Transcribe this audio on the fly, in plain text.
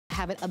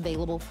have it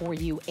available for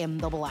you in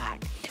the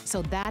black.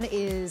 So that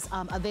is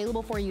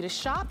available for you to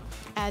shop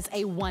as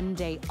a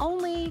one-day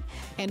only,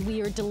 and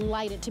we are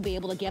delighted to be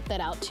able to get that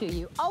out to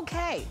you.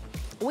 Okay,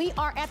 we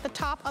are at the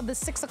top of the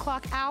 6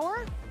 o'clock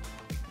hour.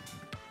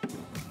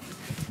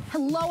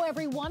 Hello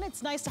everyone,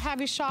 it's nice to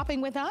have you shopping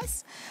with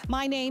us.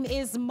 My name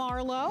is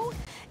Marlo,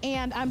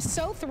 and I'm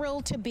so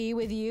thrilled to be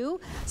with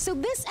you. So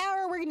this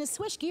hour, we're gonna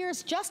switch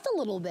gears just a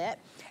little bit,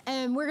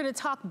 and we're gonna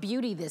talk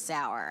beauty this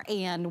hour.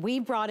 And we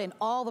brought in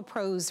all the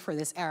pros for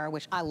this hour,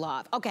 which I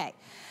love. Okay,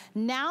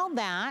 now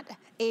that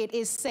it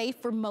is safe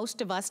for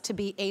most of us to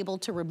be able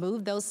to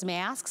remove those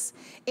masks,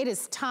 it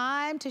is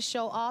time to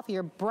show off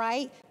your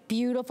bright,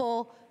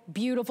 beautiful,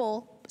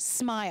 beautiful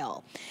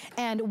smile.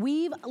 And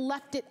we've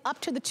left it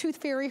up to the tooth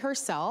fairy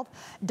herself.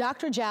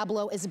 Dr.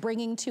 Jablow is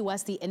bringing to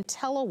us the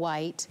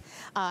IntelliWhite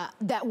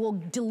that will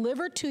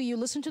deliver to you,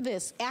 listen to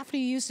this, after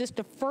you use this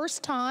the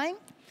first time,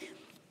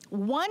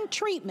 one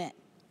treatment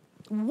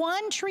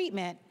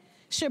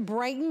should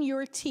brighten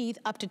your teeth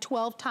up to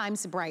 12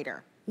 times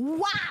brighter.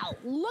 Wow,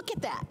 look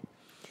at that.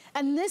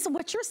 And this,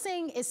 what you're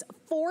seeing is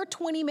 4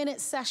 20-minute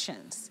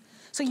sessions.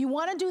 So you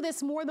wanna do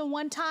this more than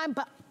one time,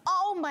 but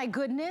oh my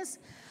goodness,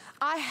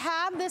 I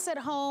have this at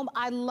home.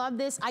 I love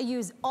this. I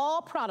use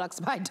all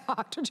products by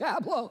Dr.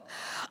 Jablow.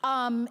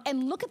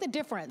 And look at the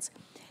difference.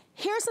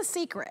 Here's the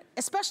secret,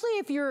 especially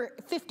if you're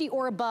 50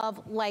 or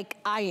above like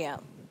I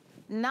am.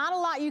 Not a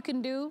lot you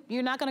can do.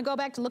 You're not gonna go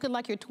back to looking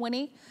like you're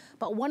 20,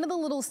 but one of the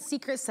little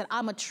secrets that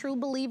I'm a true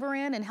believer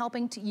in and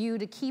helping you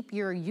to keep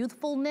your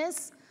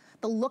youthfulness,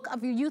 the look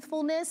of your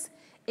youthfulness,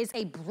 is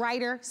a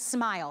brighter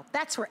smile.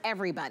 That's for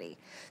everybody.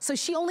 So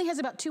she only has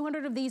about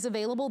 200 of these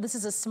available. This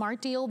is a smart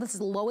deal. This is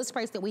the lowest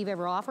price that we've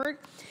ever offered.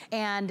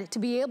 And to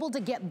be able to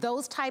get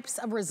those types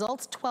of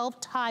results 12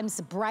 times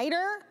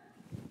brighter,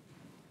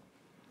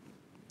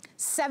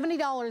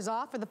 $70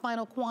 off for the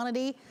final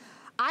quantity.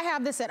 I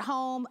have this at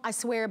home, I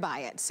swear by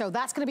it. So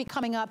that's gonna be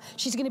coming up.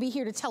 She's gonna be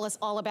here to tell us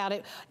all about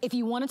it. If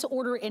you wanted to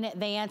order in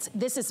advance,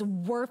 this is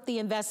worth the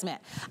investment.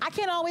 I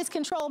can't always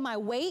control my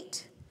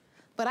weight,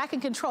 but I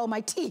can control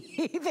my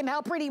teeth and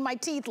how pretty my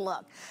teeth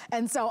look.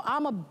 And so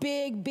I'm a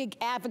big, big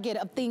advocate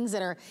of things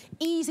that are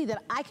easy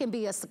that I can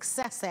be a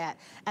success at,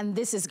 and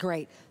this is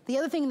great. The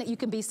other thing that you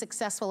can be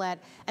successful at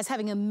is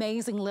having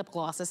amazing lip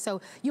glosses.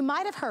 So you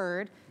might have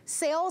heard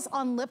sales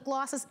on lip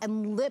glosses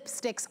and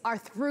lipsticks are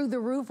through the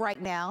roof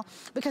right now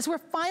because we're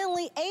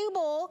finally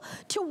able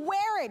to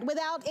wear it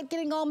without it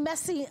getting all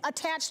messy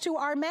attached to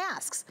our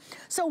masks.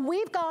 So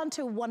we've gone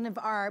to one of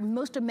our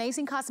most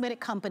amazing cosmetic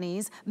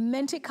companies,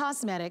 Mented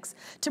Cosmetics,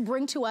 to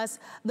bring to us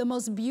the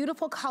most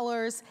beautiful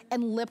colors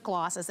and lip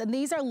glosses. And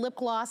these are lip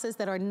glosses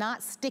that are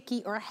not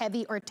sticky or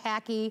heavy or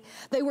tacky.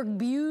 They work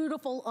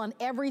beautiful on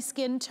every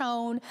skin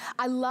tone.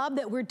 I love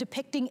that we're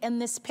depicting in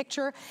this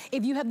picture,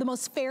 if you have the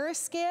most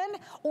fairest skin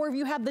or if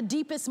you have the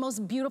deepest,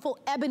 most beautiful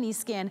ebony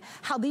skin,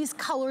 how these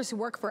colors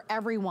work for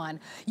everyone.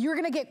 You're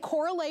gonna get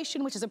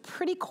correlation, which is a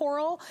pretty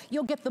coral.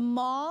 You'll get the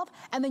mauve,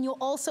 and then you'll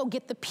also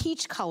get the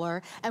peach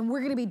color, and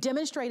we're gonna be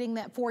demonstrating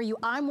that for you.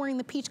 I'm wearing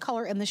the peach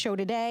color in the show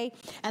today,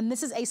 and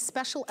this is a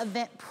special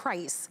event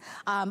price,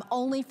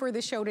 only for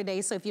the show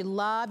today. So if you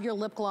love your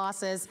lip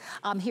glosses,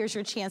 here's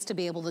your chance to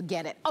be able to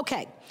get it.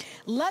 Okay,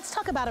 let's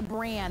talk about a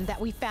brand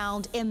that we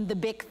found in the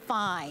Big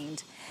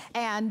Find.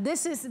 And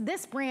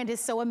this brand is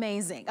so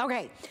amazing.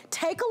 Okay,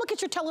 take a look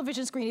at your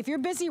television screen. If you're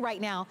busy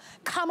right now,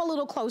 come a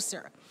little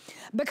closer.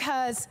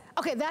 Because,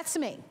 okay, that's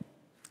me.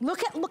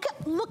 Look at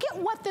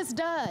what this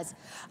does.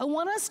 I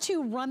want us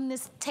to run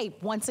this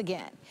tape once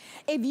again.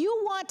 If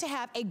you want to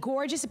have a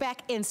gorgeous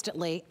back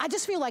instantly, I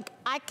just feel like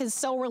I can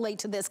so relate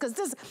to this because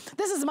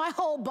this is my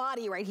whole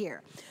body right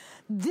here.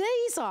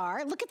 These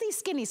are, look at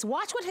these skinnies.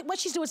 Watch what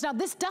she's doing. Now,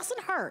 this doesn't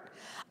hurt.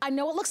 I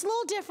know it looks a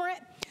little different,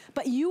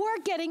 but you are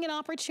getting an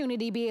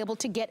opportunity to be able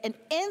to get an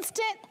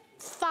instant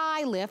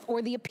thigh lift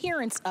or the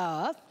appearance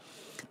of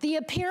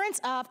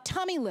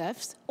tummy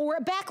lifts or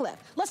a back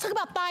lift. Let's talk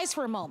about thighs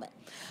for a moment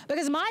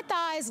because my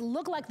thighs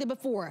look like the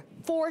before,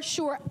 for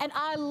sure, and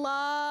I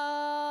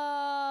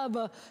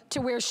love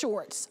to wear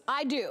shorts.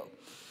 I do.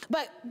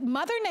 But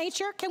Mother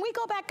Nature, can we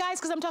go back, guys,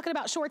 because I'm talking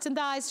about shorts and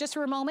thighs just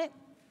for a moment?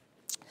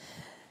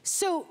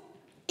 So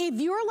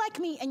if you're like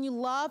me and you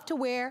love to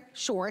wear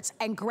shorts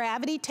and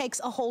gravity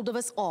takes a hold of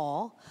us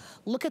all,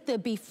 look at the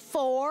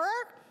before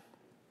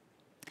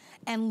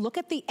and look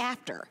at the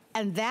after.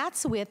 And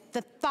that's with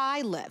the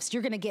thigh lifts.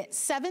 You're gonna get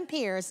 7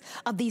 pairs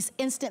of these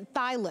instant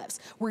thigh lifts.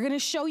 We're gonna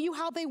show you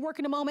how they work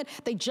in a moment.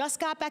 They just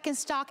got back in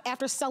stock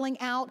after selling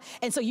out.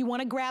 And so you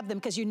wanna grab them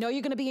because you know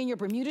you're gonna be in your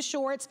Bermuda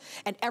shorts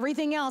and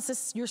everything else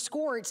is your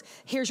skirts.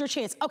 Here's your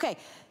chance. Okay,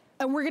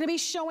 and we're gonna be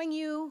showing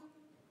you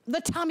the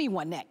tummy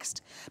one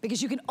next,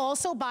 because you can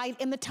also buy it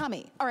in the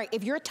tummy. All right,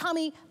 if your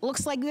tummy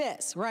looks like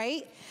this,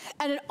 right?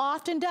 And it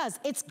often does.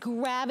 It's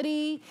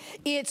gravity,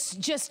 it's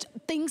just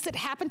things that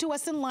happen to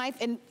us in life,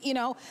 and you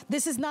know,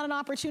 this is not an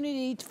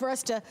opportunity for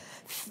us to,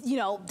 you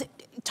know,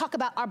 talk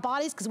about our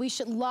bodies, because we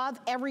should love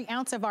every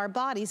ounce of our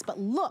bodies, but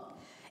look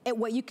at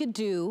what you could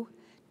do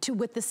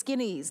with the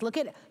skinnies. Look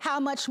at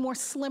how much more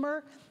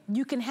slimmer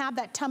you can have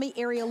that tummy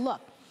area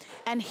look.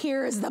 And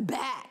here's the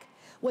back,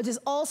 which is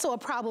also a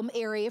problem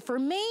area for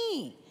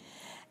me.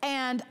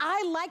 And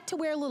I like to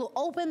wear little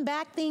open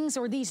back things,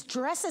 or these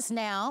dresses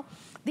now,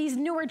 these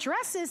newer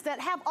dresses that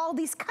have all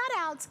these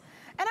cutouts.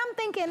 And I'm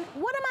thinking,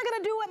 what am I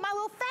gonna do with my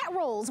little fat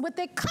rolls with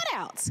the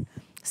cutouts?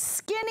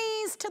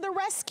 Skinnies to the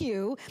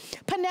rescue.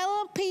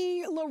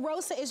 Penelope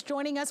LaRosa is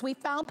joining us. We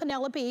found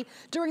Penelope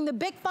during the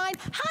big find.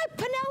 Hi,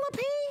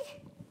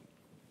 Penelope.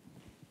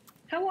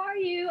 How are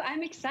you?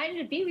 I'm excited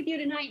to be with you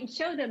tonight and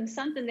show them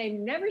something they've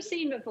never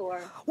seen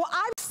before. Well,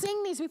 I've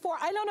seen these before.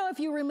 I don't know if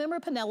you remember,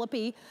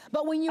 Penelope,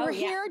 but when you were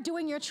here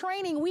doing your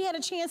training, we had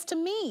a chance to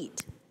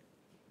meet.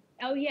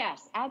 Oh,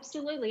 yes,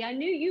 absolutely. I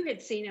knew you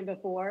had seen them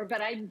before,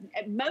 but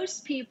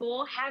most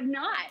people have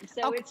not.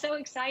 So it's so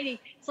exciting.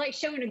 It's like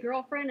showing a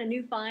girlfriend a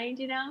new find,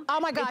 you know? Oh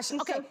my gosh.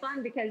 It's so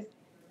fun because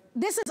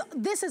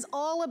this is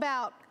all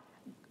about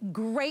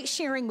great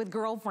sharing with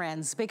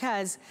girlfriends,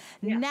 because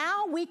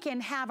now we can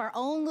have our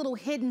own little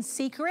hidden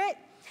secret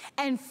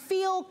and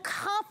feel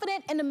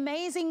confident and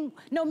amazing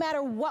no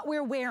matter what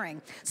we're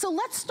wearing. So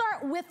let's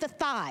start with the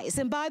thighs.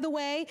 And by the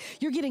way,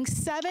 you're getting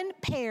 7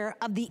 pair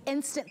of the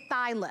instant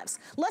thigh lifts.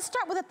 Let's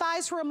start with the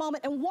thighs for a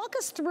moment and walk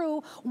us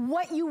through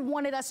what you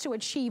wanted us to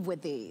achieve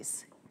with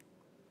these.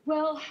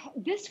 Well,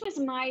 this was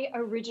my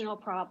original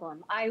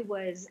problem. I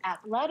was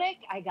athletic,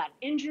 I got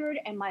injured,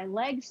 and my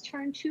legs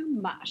turned to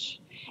mush.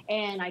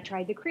 And I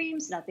tried the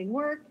creams, nothing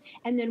worked.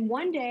 And then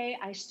one day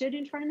I stood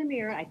in front of the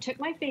mirror, I took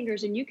my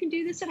fingers, and you can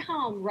do this at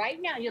home right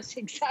now. You'll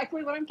see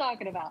exactly what I'm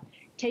talking about.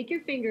 Take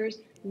your fingers,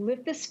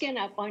 lift the skin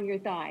up on your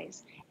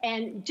thighs.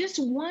 And just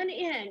 1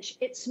 inch,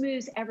 it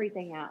smooths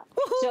everything out.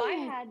 So I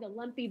had the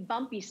lumpy,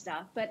 bumpy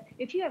stuff. But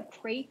if you have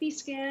crepey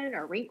skin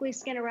or wrinkly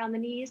skin around the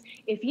knees,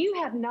 if you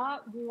have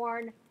not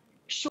worn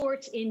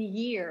shorts in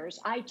years,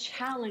 I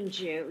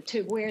challenge you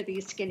to wear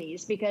these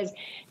skinnies, because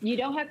you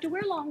don't have to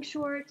wear long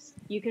shorts.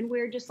 You can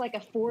wear just like a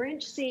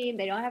 4-inch seam.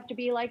 They don't have to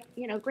be like,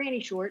 you know,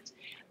 granny shorts,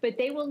 but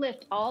they will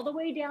lift all the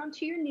way down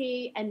to your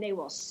knee and they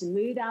will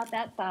smooth out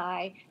that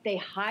thigh. They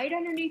hide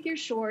underneath your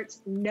shorts.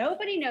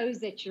 Nobody knows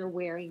that you're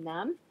wearing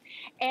them.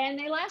 And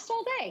they last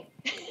all day.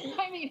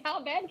 I mean,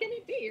 how bad can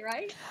it be,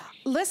 right?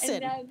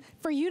 Listen,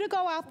 for you to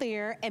go out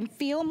there and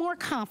feel more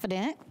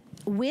confident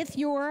with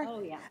your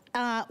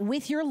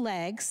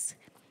legs,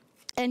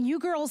 and you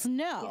girls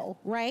know,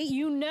 right?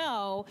 You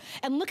know,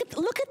 and look at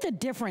the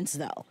difference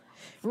though,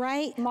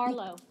 right?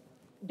 Marlo,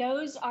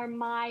 those are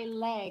my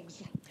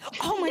legs.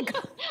 Oh my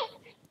God.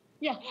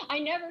 Yeah, I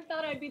never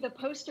thought I'd be the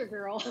poster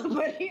girl,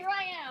 but here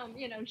I am,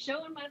 you know,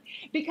 showing my,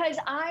 because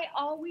I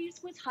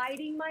always was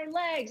hiding my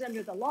legs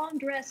under the long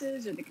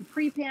dresses or the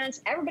capri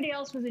pants. Everybody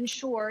else was in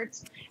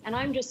shorts, and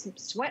I'm just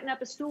sweating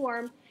up a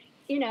storm.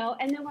 You know,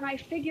 and then when I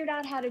figured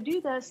out how to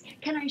do this,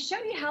 can I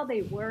show you how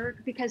they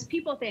work? Because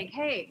people think,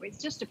 hey, it's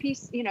just a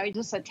piece, you know,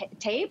 just a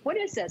tape. What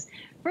is this?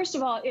 First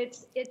of all,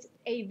 it's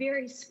a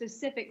very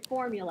specific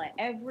formula.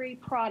 Every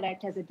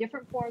product has a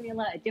different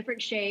formula, a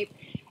different shape,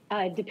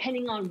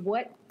 depending on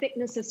what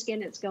thickness of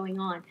skin it's going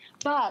on.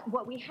 But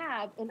what we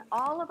have in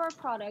all of our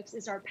products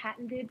is our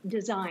patented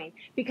design,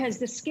 because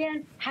the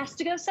skin has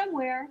to go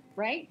somewhere,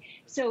 right?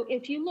 So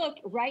if you look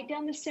right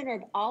down the center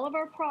of all of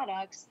our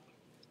products,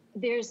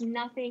 there's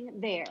nothing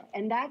there.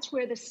 And that's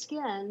where the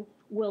skin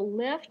will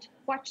lift.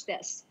 Watch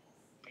this.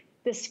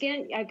 The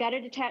skin, I've got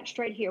it attached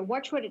right here.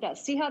 Watch what it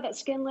does. See how that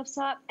skin lifts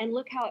up, and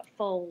look how it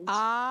folds.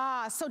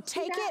 Ah, so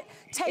take it,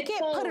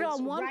 put it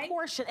on one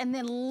portion and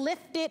then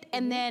lift it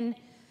and then,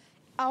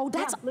 oh,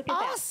 that's look at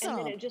awesome. That.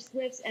 And then it just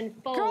lifts and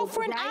folds.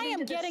 Girlfriend, I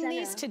am getting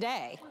these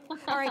today.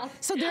 All right,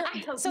 so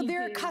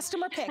they're a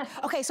customer pick.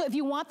 Okay, so if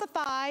you want the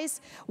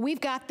thighs,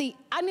 we've got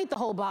I need the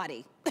whole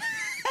body.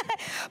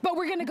 But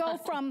we're gonna go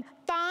from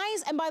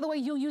thighs, and by the way,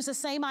 you'll use the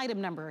same item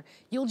number.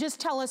 You'll just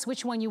tell us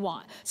which one you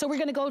want. So we're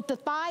gonna go to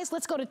thighs,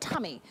 let's go to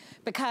tummy,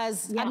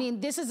 because I mean,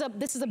 this is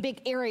a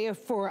big area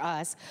for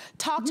us.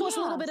 Talk to us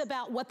a little bit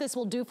about what this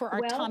will do for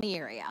our tummy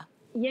area.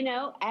 You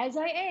know, as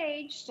I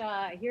aged,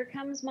 here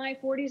comes my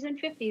 40s and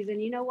 50s,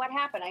 and you know what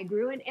happened? I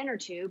grew an inner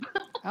tube.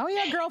 Oh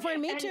yeah,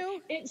 girlfriend, me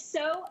too. It's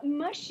so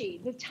mushy.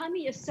 The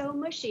tummy is so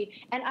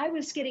mushy, and I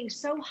was getting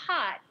so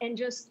hot, and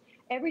just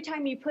every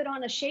time you put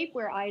on a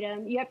shapewear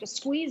item, you have to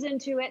squeeze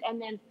into it and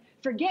then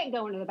forget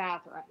going to the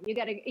bathroom. You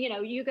got to, you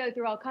know, you go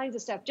through all kinds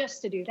of stuff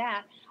just to do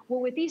that. Well,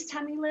 with these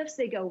tummy lifts,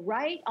 they go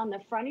right on the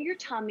front of your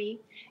tummy.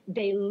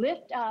 They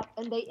lift up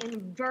and they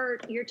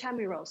invert your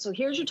tummy roll. So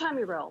here's your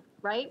tummy roll,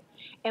 right?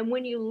 And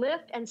when you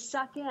lift and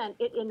suck in,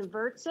 it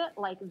inverts it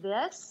like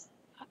this.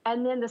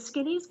 And then the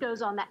skinnies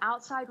goes on the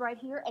outside right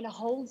here and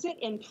holds it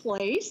in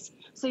place.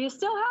 So you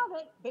still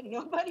have it, but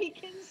nobody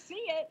can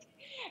see it.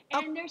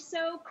 And they're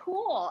so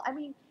cool. I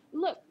mean,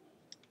 look,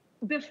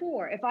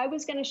 before, if I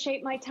was going to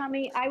shape my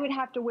tummy, I would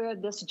have to wear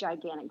this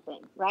gigantic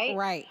thing, right?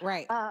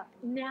 Right.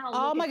 Now,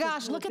 oh my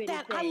gosh, look at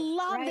that. I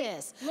love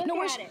this. Look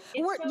at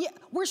it.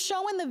 We're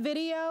showing the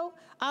video,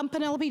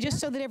 Penelope, just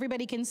so that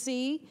everybody can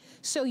see.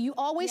 So you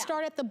always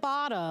start at the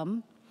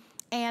bottom,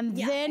 and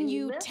then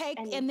you take,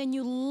 and then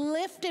you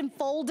lift and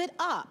fold it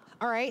up.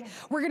 all right?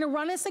 We're gonna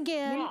run this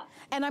again,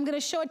 and I'm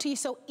gonna show it to you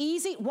so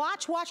easy.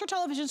 Watch your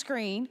television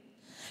screen.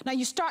 Now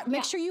you start,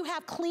 make sure you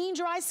have clean,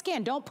 dry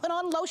skin. Don't put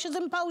on lotions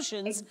and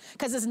potions,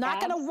 because it's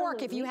not gonna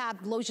work if you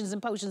have lotions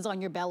and potions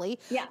on your belly.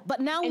 Yeah.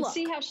 But now and look.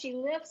 See how she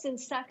lifts and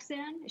sucks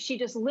in? She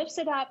just lifts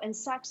it up and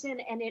sucks in,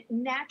 and it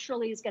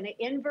naturally is gonna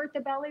invert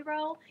the belly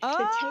roll. Oh,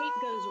 the tape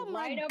goes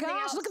right over the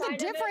outside. Look at the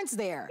difference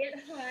there. It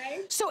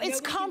hides. So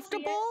it's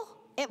comfortable,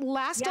 it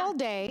lasts all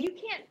day. You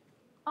can't,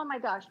 oh my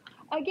gosh.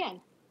 Again,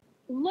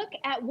 look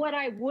at what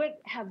I would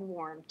have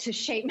worn to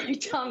shape my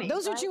tummy.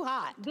 Those are too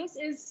hot. This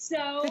is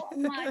so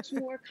much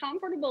more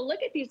comfortable.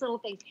 Look at these little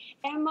things.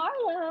 And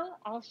Marlo,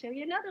 I'll show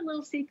you another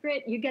little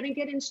secret. You're going to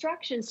get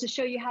instructions to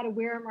show you how to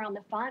wear them around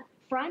the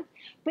front,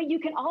 but you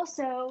can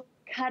also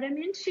cut them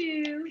in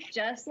two,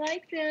 just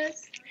like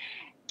this,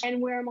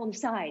 and wear them on the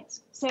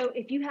sides. So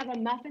if you have a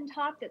muffin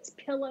top that's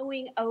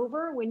pillowing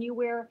over when you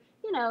wear,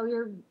 you know,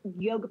 your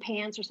yoga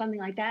pants or something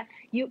like that,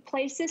 you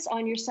place this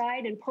on your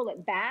side and pull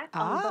it back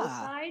on both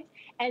sides,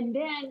 and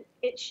then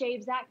it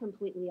shaves that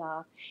completely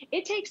off.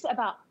 It takes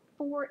about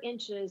 4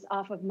 inches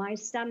off of my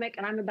stomach,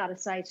 and I'm about a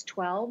size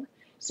 12.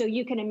 So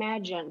you can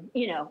imagine,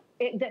 you know,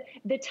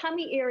 the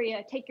tummy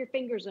area, take your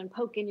fingers and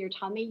poke in your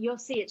tummy. You'll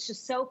see it's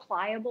just so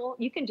pliable.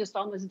 You can just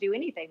almost do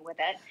anything with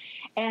it.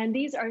 And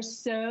these are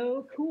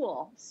so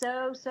cool.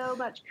 So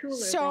much cooler.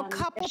 So a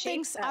couple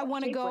things I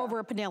want to go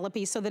over,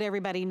 Penelope, so that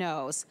everybody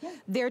knows.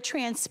 They're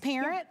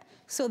transparent,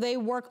 so they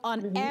work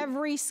on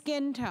every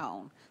skin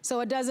tone. So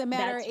it doesn't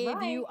matter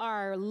if you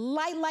are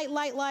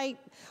light,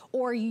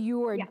 or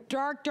you are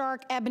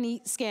dark,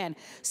 ebony skin.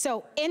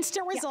 So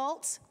instant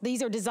results.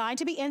 These are designed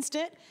to be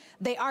instant.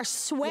 They are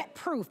sweat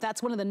proof.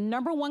 That's one of the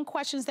 #1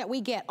 questions that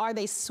we get. Are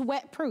they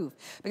sweat proof?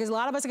 Because a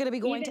lot of us are gonna be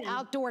going to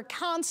outdoor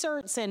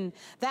concerts and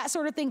that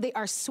sort of thing. They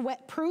are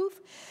sweat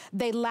proof.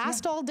 They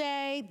last all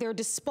day. They're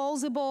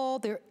disposable.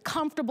 They're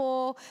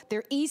comfortable.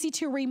 They're easy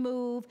to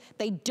remove.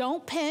 They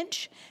don't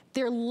pinch.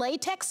 They're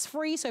latex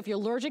free. So if you're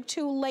allergic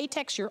to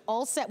latex, you're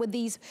all set with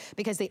these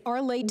because they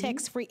are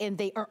latex free, and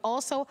they are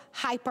also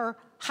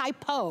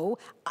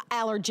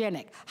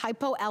hypoallergenic.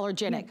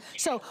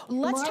 So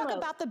let's talk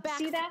about the back.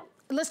 See that?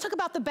 Let's talk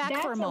about the back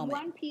for a moment.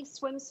 That's a one-piece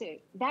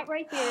swimsuit. That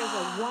right there is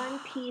a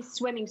one-piece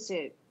swimming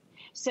suit.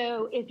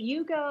 So if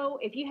you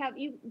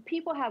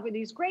people have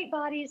these great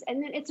bodies, and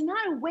then it's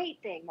not a weight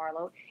thing,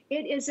 Marlo.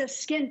 It is a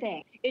skin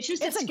thing. It's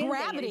just a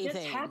gravity thing. It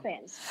just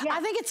happens. Yeah.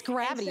 I think it's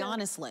gravity,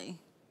 honestly.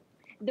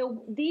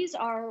 These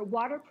are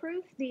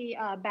waterproof, the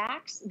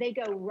backs. They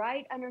go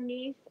right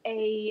underneath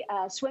a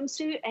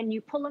swimsuit, and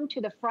you pull them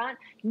to the front.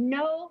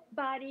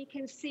 Nobody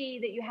can see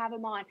that you have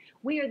them on.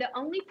 We are the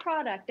only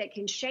product that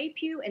can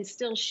shape you and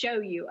still show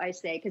you, I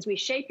say, because we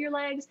shape your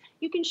legs,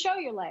 you can show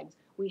your legs.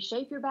 We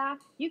shape your back,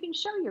 you can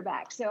show your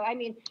back. So, I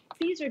mean,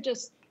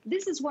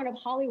 this is one of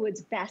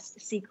Hollywood's best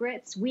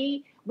secrets.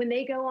 When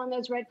they go on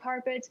those red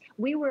carpets,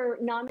 we were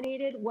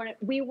nominated,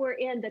 we were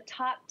in the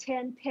top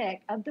 10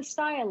 pick of the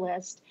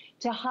stylist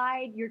to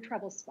hide your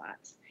trouble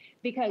spots,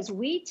 because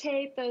we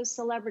tape those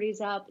celebrities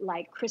up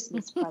like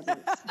Christmas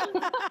presents.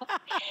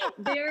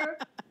 Their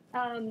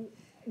outfits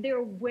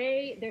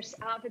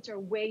are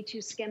way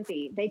too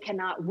skimpy. They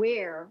cannot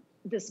wear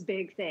this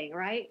big thing,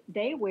 right?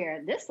 They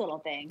wear this little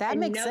thing. That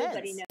makes sense.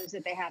 Nobody knows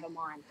that they have them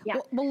on. Yeah.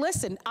 Well,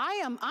 listen,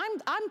 I'm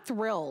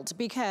thrilled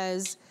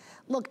because,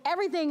 look,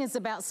 everything is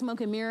about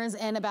smoke and mirrors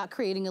and about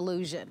creating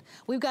illusion.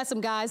 We've got some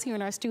guys here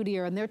in our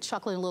studio, and they're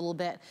chuckling a little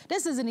bit.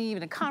 This isn't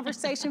even a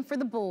conversation for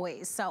the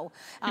boys. So,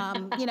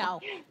 you know,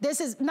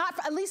 this is not,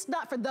 at least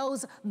not for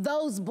those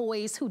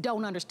boys who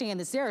don't understand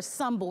this. There are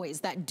some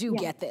boys that do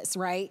get this,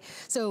 right?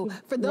 So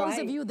for those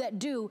of you that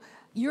do,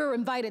 you're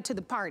invited to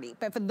the party.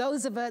 But for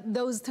those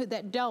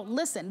that don't,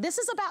 listen, this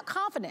is about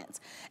confidence.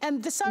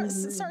 And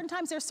certain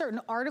times there's certain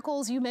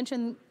articles. You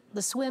mentioned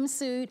the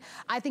swimsuit.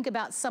 I think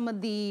about some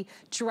of the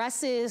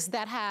dresses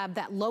that have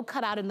that low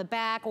cutout in the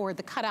back or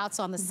the cutouts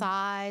on the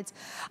sides.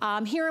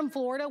 Here in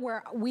Florida,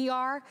 where we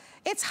are,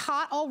 it's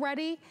hot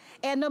already.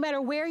 And no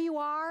matter where you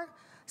are,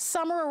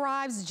 summer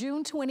arrives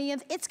June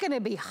 20th. It's gonna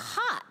be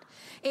hot.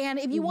 And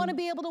if you want to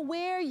be able to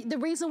wear,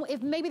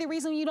 maybe the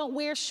reason you don't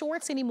wear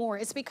shorts anymore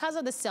is because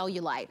of the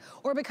cellulite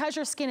or because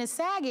your skin is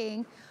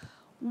sagging,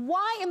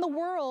 why in the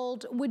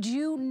world would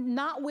you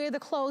not wear the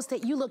clothes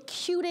that you look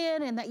cute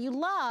in and that you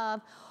love,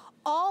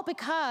 all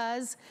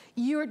because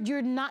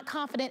you're not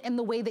confident in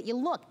the way that you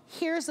look?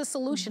 Here's the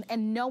solution,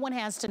 and no one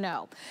has to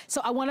know. So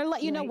I want to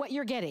let you know what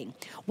you're getting.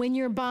 When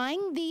you're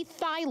buying the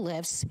thigh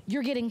lifts,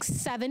 you're getting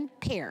 7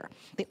 pair.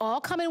 They all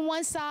come in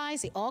one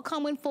size. They all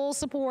come in full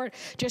support.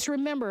 Just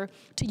remember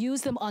to use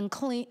them on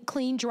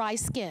clean, dry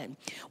skin.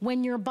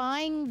 When you're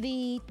buying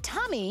the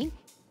tummy,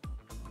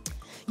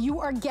 you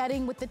are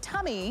getting with the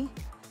tummy,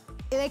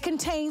 it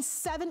contains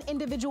 7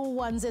 individual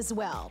ones as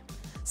well.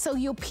 So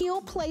you'll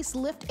peel, place,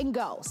 lift, and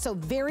go. So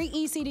very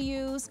easy to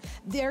use.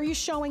 There you're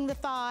showing the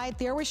thigh.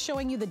 There we're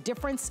showing you the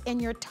difference in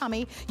your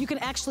tummy. You can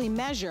actually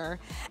measure.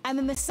 And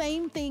then the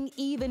same thing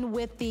even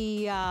with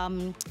the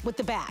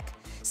back,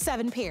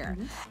 7 pair.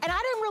 And I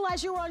didn't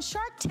realize you were on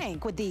Shark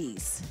Tank with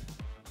these.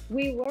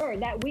 We were.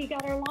 That we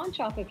got our launch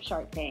off of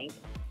Shark Tank.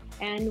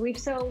 And we've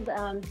sold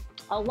a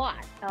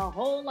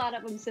whole lot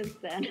of them since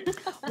then.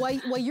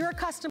 Well, you're a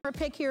customer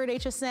pick here at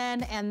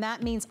HSN, and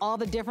that means all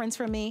the difference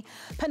for me.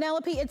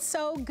 Penelope, it's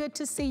so good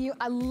to see you.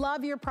 I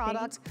love your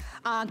product.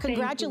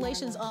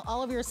 Congratulations on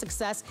all of your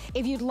success.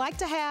 If you'd like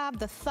to have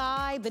the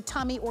thigh, the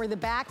tummy, or the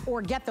back,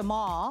 or get them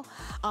all,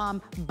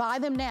 buy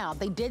them now.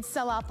 They did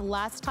sell out the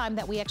last time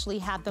that we actually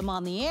had them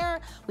on the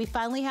air. We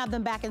finally have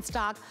them back in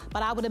stock,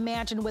 but I would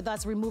imagine with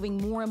us removing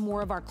more and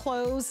more of our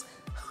clothes,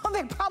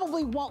 they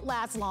probably won't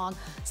last long,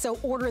 so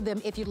order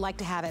them if you'd like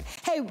to have it.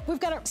 Hey, we've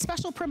got a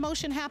special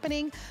promotion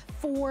happening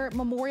for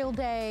Memorial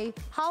Day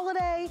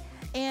holiday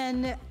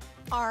and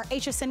our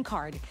HSN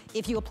card.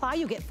 If you apply,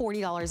 you get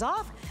 $40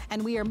 off,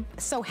 and we are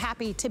so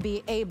happy to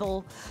be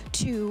able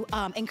to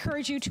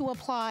encourage you to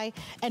apply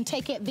and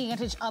take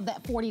advantage of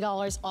that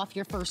 $40 off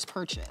your first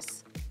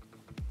purchase.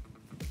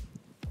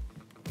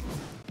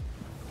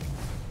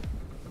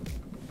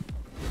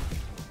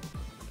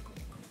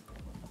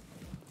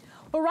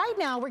 Well, right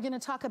now we're going to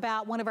talk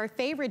about one of our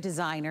favorite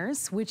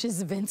designers, which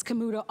is Vince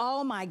Camuto.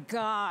 Oh my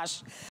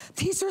gosh,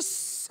 these are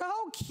so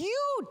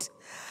cute.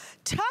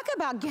 Talk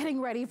about getting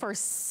ready for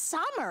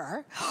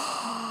summer.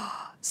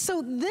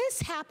 So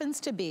this happens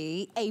to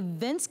be a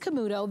Vince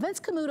Camuto. Vince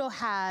Camuto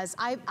has,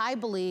 I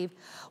believe,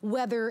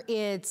 whether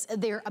it's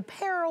their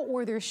apparel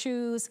or their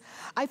shoes,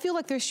 I feel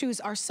like their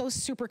shoes are so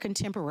super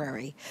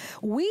contemporary.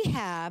 We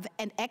have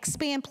an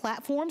X-Band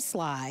platform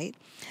slide.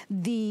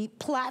 The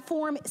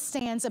platform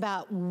stands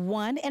about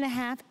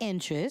 1.5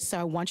 inches, so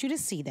I want you to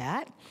see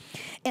that.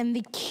 And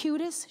the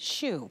cutest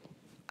shoe.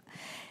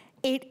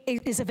 It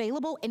is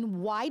available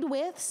in wide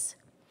widths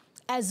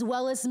as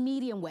well as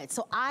medium width.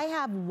 So I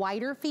have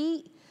wider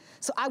feet,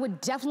 so I would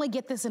definitely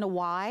get this in a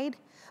wide.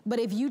 But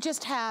if you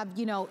just have,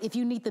 you know, if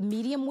you need the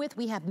medium width,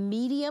 we have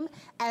medium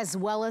as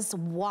well as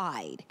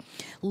wide.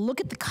 Look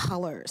at the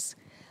colors.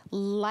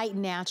 Light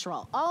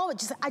natural. Oh,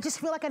 I just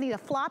feel like I need a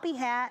floppy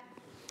hat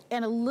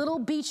and a little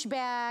beach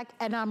bag,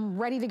 and I'm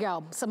ready to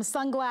go. Some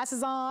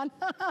sunglasses on.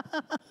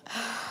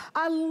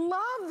 I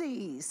love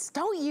these,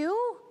 don't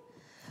you?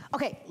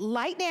 Okay,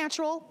 light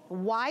natural,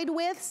 wide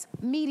widths,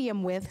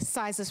 medium width,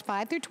 sizes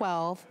 5 through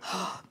 12.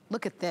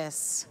 Look at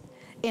this.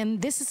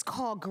 And this is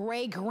called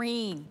gray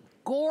green.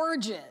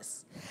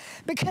 Gorgeous.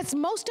 Because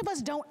most of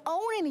us don't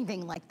own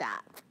anything like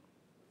that.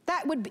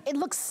 It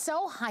looks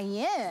so high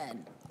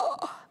end.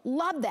 Oh,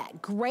 love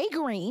that. Gray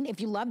green, if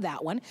you love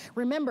that one.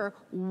 Remember,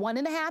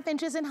 1.5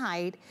 inches in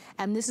height,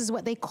 and this is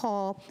what they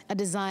call a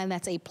design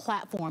that's a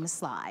platform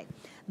slide.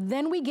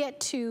 Then we get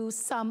to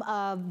some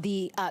of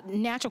the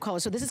natural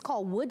colors. So this is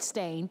called wood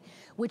stain,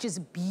 which is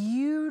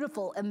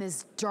beautiful in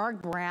this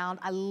dark brown.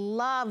 I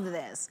love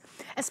this,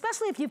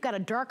 especially if you've got a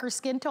darker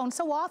skin tone.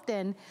 So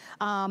often,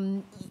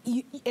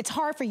 it's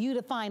hard for you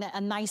to find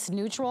a nice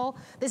neutral.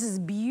 This is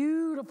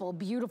beautiful,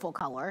 beautiful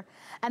color.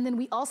 And then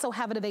we also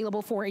have it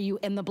available for you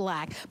in the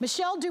black.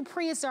 Michelle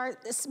Dupree is our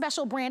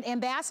special brand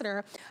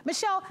ambassador.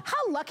 Michelle,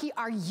 how lucky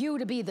are you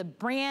to be the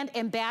brand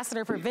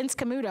ambassador for Vince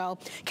Camuto?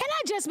 Can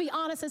I just be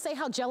honest and say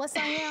how jealous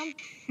I am?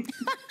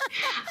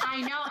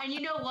 I know, and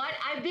you know what?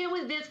 I've been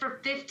with Vince for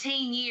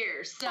 15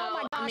 years, so oh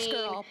my gosh, I mean,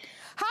 girl.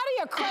 How do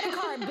your credit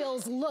card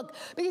bills look?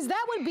 Because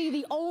that would be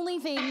the only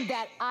thing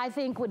that I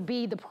think would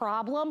be the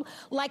problem.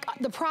 Like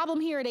the problem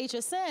here at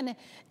HSN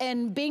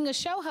and being a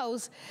show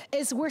host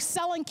is we're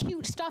selling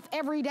cute stuff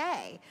every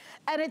day.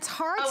 And it's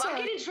hard to...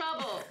 I get in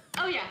trouble.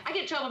 Oh yeah, I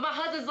get in trouble. My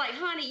husband's like,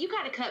 honey, you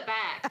got to cut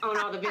back on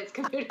all the Vince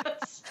Camuto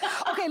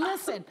stuff. Okay,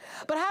 listen,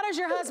 but how does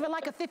your husband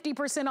like a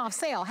 50% off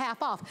sale,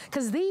 half off?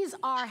 Because these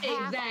are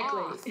half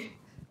off.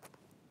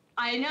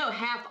 I know,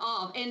 half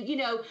off. And, you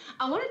know,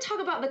 I want to talk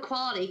about the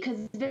quality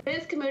because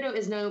Vince Camuto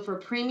is known for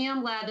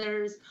premium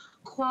leathers,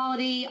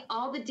 quality,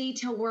 all the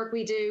detail work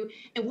we do.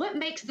 And what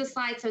makes the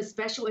site so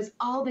special is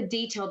all the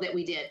detail that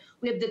we did.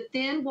 We have the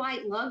thin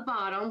white lug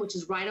bottom, which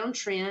is right on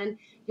trend.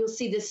 You'll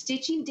see the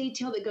stitching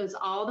detail that goes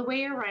all the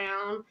way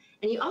around.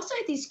 And you also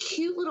have these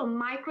cute little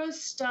micro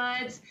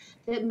studs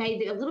that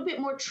made it a little bit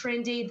more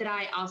trendy that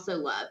I also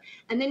love.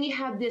 And then you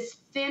have this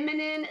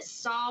feminine,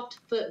 soft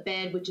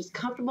footbed, which is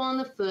comfortable on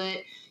the foot.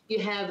 You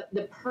have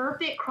the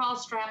perfect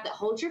cross strap that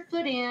holds your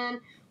foot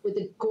in with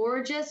a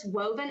gorgeous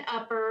woven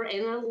upper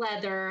in a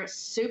leather,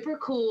 super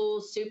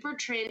cool, super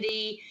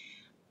trendy,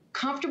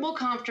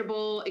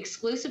 comfortable,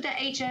 exclusive to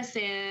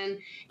HSN.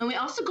 And we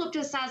also go up to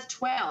a size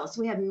 12.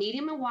 So we have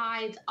medium and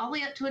wides all the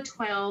way up to a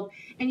 12.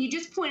 And you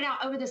just pointed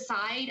out over the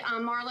side,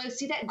 Marlo,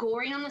 see that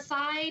goring on the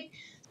side?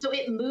 So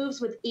it moves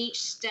with each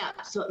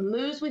step. So it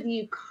moves with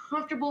you,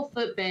 comfortable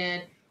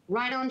footbed,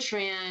 right on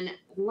trend,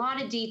 A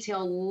lot of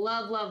detail.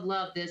 Love, love,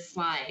 love this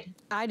slide.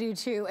 I do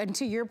too. And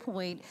to your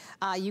point,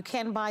 you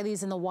can buy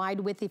these in the wide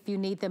width if you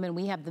need them, and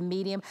we have the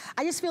medium.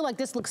 I just feel like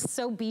this looks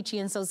so beachy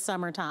and so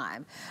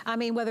summertime. I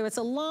mean, whether it's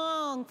a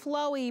long,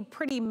 flowy,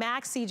 pretty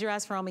maxi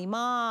dress from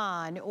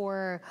Iman,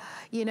 or,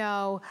 you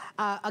know,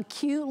 a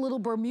cute little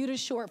Bermuda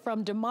short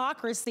from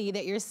Democracy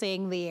that you're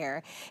seeing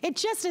there. It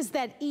just is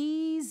that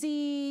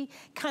easy,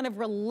 kind of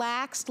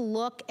relaxed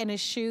look in a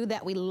shoe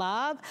that we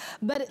love.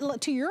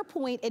 But to your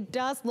point, it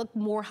does look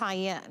more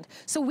high-end.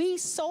 So we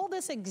sold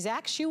this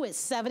exact shoe at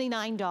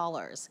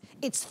 $79.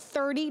 It's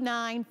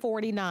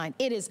 $39.49.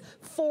 It is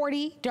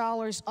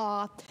 $40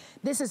 off.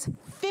 This is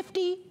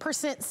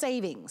 50%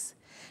 savings.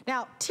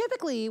 Now,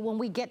 typically when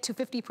we get to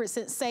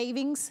 50%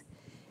 savings,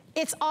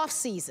 it's off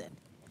season.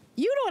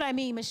 You know what I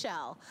mean,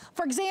 Michelle.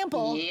 For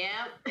example,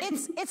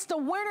 it's the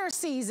winter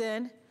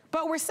season,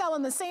 but we're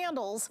selling the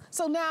sandals,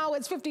 so now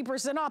it's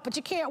 50% off, but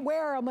you can't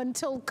wear them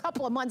until a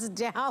couple of months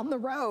down the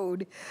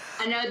road.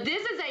 I know,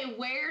 this is a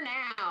wear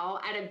now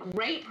at a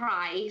great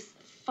price.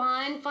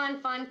 Fun,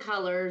 fun, fun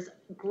colors,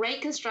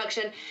 great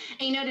construction.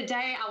 And you know,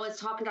 today I was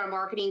talking to our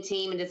marketing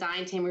team and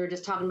design team. We were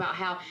just talking about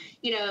how,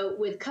 you know,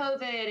 with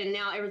COVID and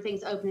now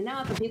everything's opening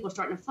up and people are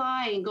starting to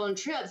fly and go on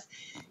trips,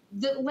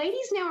 the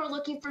ladies now are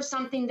looking for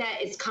something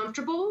that is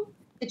comfortable,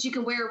 that you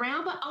can wear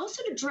around, but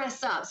also to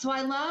dress up. So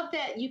I love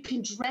that you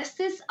can dress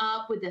this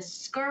up with a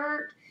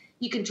skirt.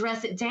 You can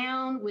dress it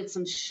down with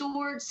some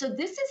shorts. So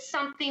this is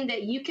something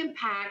that you can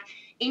pack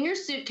in your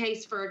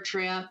suitcase for a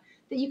trip,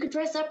 that you could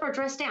dress up or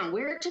dress down,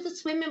 wear it to the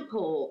swimming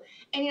pool.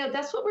 And, you know,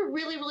 that's what we're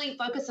really, really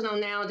focusing on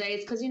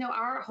nowadays, because, you know,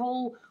 our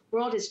whole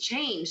world has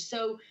changed.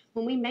 So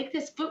when we make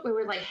this footwear,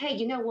 we're like, hey,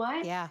 you know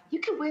what? Yeah. You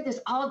can wear this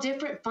all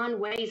different fun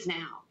ways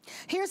now.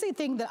 Here's the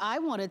thing that I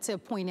wanted to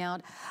point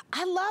out.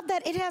 I love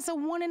that it has a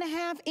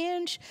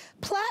 1.5-inch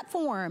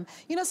platform.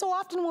 You know, so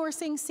often when we're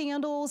seeing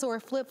sandals or a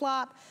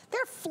flip-flop,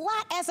 they're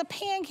flat as a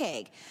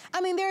pancake.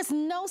 I mean, there's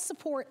no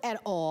support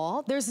at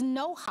all. There's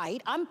no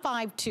height. I'm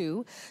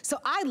 5'2", so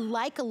I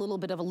like a little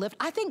bit of a lift.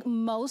 I think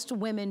most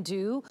women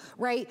do,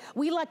 right?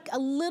 We like a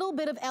little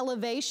bit of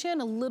elevation,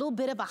 a little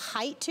bit of a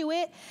height to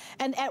it.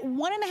 And at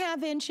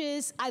 1.5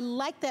 inches, I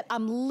like that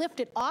I'm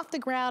lifted off the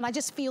ground. I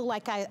just feel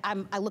like I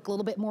look a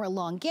little bit more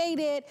elongated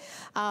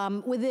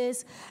with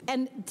this.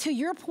 And to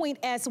your point,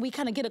 as we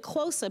kind of get a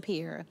close-up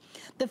here,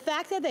 the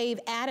fact that they've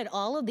added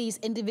all of these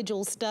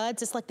individual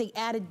studs, it's like they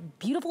added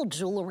beautiful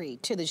jewelry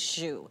to the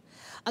shoe.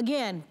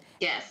 Again,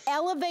 yes,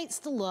 elevates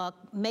the look,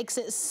 makes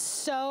it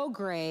so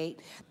great.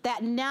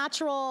 That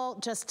natural,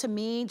 just to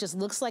me, just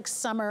looks like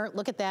summer.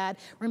 Look at that.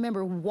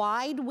 Remember,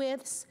 wide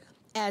widths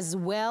as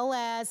well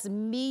as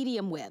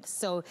medium widths.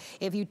 So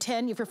if your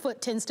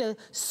foot tends to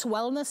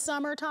swell in the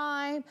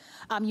summertime,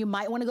 you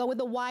might want to go with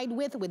the wide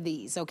width with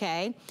these,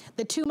 okay?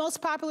 The two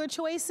most popular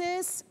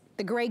choices,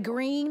 the gray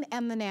green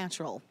and the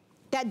natural.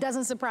 That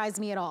doesn't surprise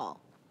me at all.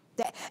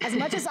 As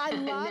much as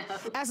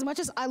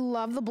I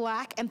love the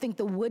black and think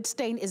the wood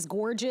stain is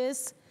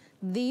gorgeous,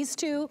 these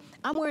two,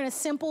 I'm wearing a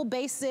simple,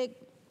 basic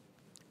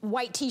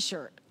white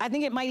t-shirt. I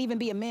think it might even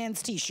be a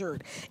man's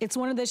t-shirt. It's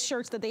one of the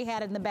shirts that they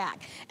had in the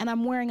back. And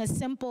I'm wearing a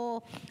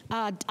simple,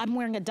 I'm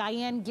wearing a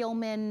Diane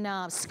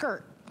Gilman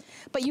skirt.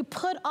 But you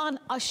put on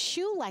a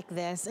shoe like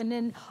this, and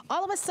then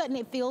all of a sudden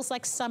it feels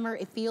like summer,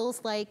 it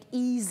feels like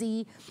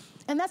easy.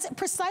 And that's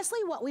precisely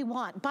what we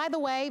want. By the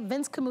way,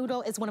 Vince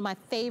Camuto is one of my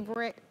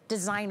favorite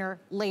designer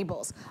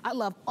labels. I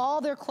love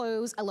all their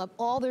clothes, I love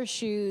all their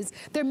shoes.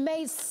 They're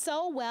made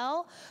so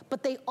well,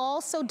 but they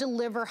also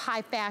deliver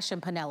high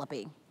fashion,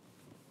 Penelope.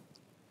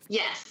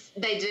 Yes,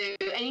 they do.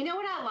 And you know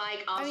what I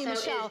like also? I mean,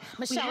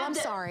 Michelle, I'm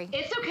sorry.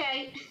 It's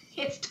okay.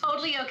 It's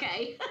totally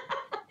okay.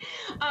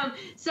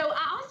 So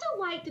I also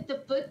like that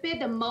the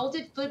footbed, the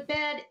molded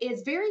footbed,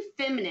 is very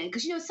feminine,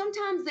 because, you know,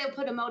 sometimes they'll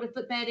put a molded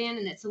footbed in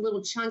and it's a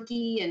little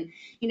chunky and,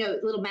 you know,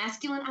 a little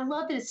masculine. I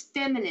love that it's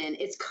feminine.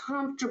 It's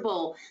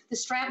comfortable. The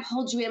strap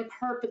holds you in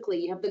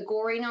perfectly. You have the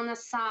goring on the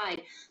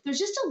side. There's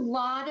just a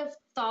lot of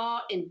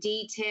thought and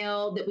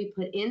detail that we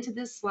put into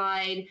this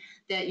slide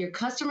that your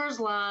customers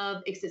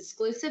love. It's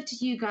exclusive to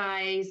you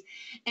guys.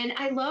 And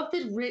I love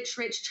the rich,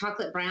 rich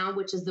chocolate brown,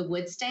 which is the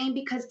wood stain,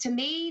 because to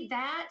me,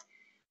 that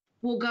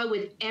will go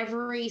with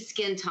every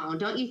skin tone,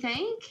 don't you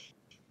think?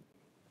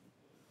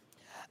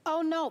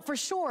 Oh no, for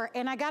sure.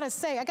 And I gotta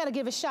say, I gotta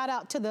give a shout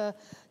out to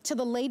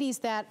the ladies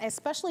that,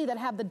 especially that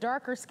have the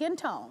darker skin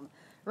tone,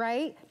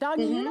 right?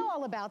 Doggy, you know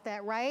all about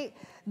that, right?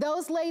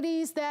 Those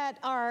ladies that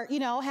are, you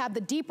know, have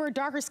the deeper,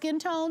 darker skin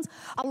tones,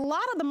 a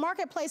lot of the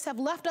marketplace have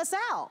left us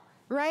out,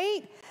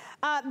 right?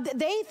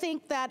 They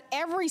think that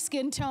every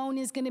skin tone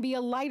is gonna be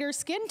a lighter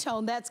skin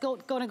tone that's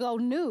gonna go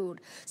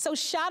nude. So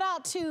shout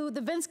out to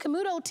the Vince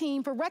Camuto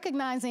team for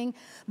recognizing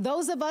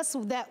those of us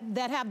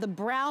that have the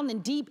brown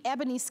and deep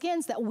ebony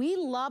skins, that we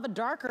love a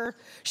darker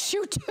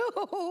shoe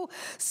too,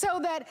 so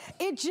that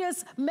it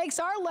just makes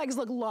our legs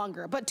look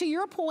longer. But to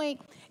your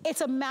point,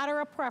 it's a matter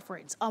of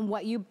preference on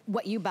what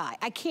you buy.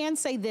 I can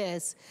say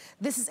this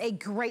is a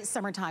great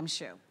summertime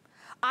shoe.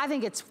 I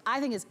think it's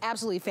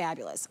absolutely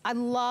fabulous. I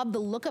love the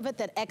look of it,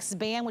 that X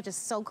band, which is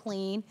so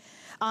clean.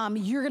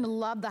 You're gonna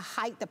love the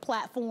height, the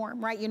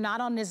platform, right? You're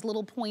not on this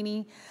little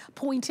pointed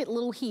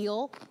little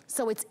heel,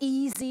 so it's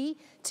easy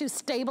to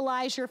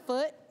stabilize your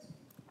foot.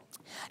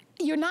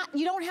 You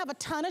don't have a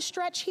ton of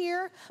stretch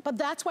here, but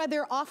that's why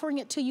they're offering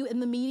it to you in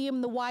the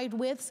medium, the wide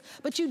widths,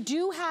 but you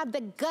do have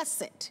the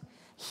gusset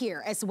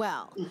here as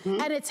well,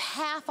 and it's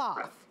half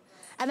off.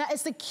 And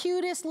it's the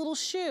cutest little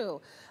shoe.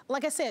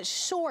 Like I said,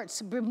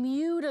 shorts,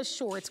 Bermuda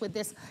shorts with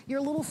this, your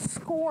little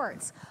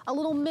skirts, a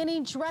little mini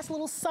dress, a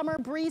little summer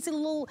breezy,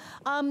 little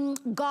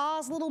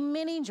gauze little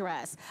mini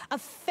dress, a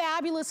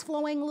fabulous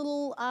flowing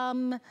little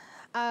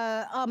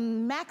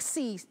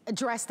maxi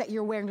dress that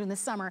you're wearing during the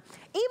summer.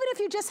 Even if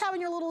you're just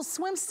having your little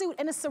swimsuit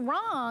and a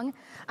sarong,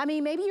 I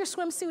mean, maybe your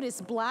swimsuit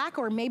is black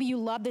or maybe you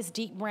love this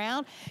deep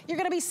brown. You're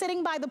gonna be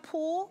sitting by the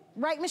pool,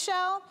 right,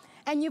 Michelle?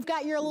 And you've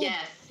got your little,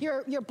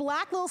 your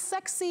black little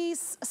sexy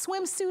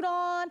swimsuit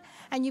on,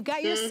 and you've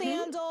got your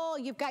sandal,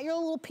 you've got your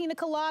little pina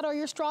colada or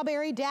your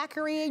strawberry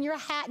daiquiri and your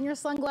hat and your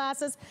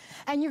sunglasses,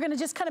 and you're gonna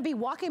just kind of be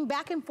walking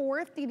back and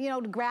forth, you know,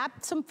 to grab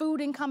some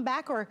food and come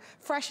back, or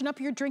freshen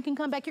up your drink and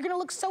come back. You're gonna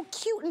look so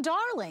cute and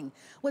darling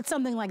with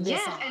something like this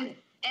on.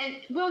 And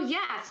well,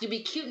 yes, you'd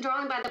be cute and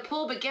darling by the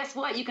pool, but guess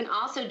what? You can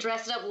also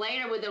dress it up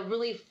later with a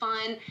really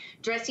fun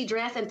dressy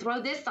dress and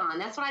throw this on.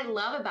 That's what I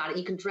love about it.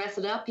 You can dress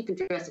it up, you can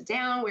dress it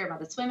down, wear it by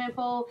the swimming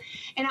pool.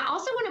 And I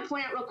also want to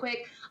point out real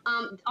quick,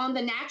 on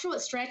the natural,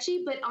 it's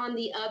stretchy, but on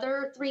the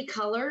other 3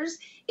 colors,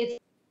 it's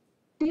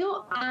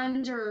feel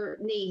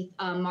underneath,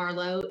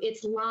 Marlo,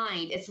 it's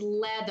lined, it's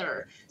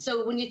leather.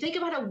 So when you think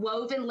about a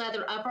woven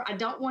leather upper, I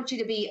don't want you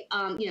to be,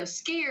 you know,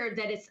 scared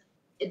that it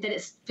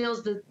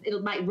feels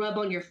it might rub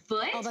on your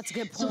foot. Oh, that's a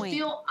good point. So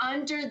feel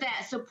under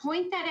that. So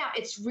point that out.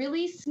 It's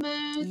really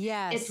smooth.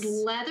 Yes. It's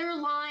leather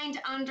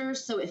lined under,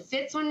 so it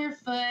fits on your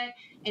foot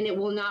and it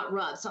will not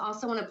rub. So I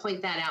also want to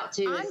point that out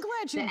too. I'm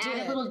glad you did.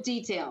 Add a little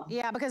detail.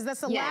 Yeah, because that's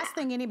the last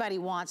thing anybody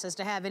wants, is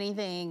to have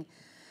anything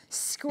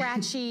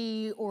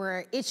scratchy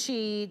or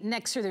itchy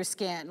next to their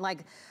skin.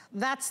 Like,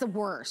 that's the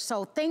worst.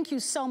 So thank you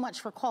so much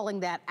for calling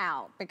that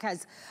out,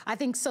 because I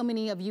think so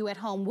many of you at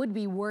home would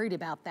be worried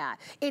about that.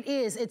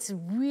 It's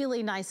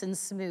really nice and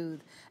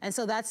smooth. And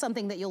so that's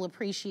something that you'll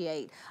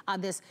appreciate.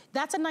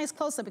 That's a nice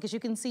close-up because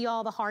you can see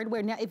all the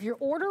hardware. Now, if you're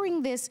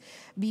ordering this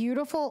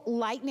beautiful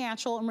light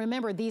natural, and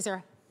remember, these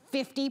are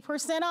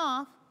 50%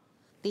 off.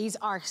 These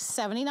are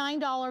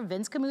 $79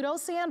 Vince Camuto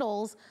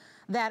sandals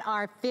that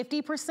are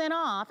 50%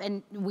 off,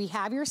 and we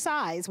have your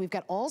size. We've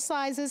got all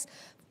sizes,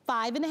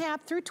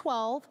 5.5 through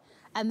 12,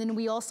 and then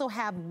we also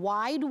have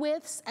wide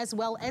widths as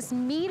well as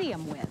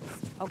medium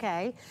widths,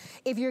 okay?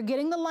 If you're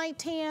getting the light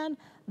tan,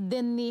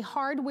 then the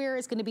hardware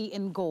is gonna be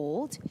in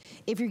gold.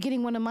 If you're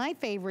getting one of my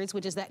favorites,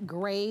 which is that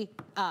gray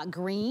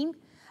green,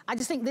 I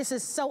just think this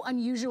is so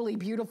unusually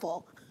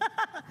beautiful.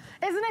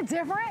 Isn't it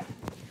different?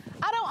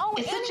 I don't own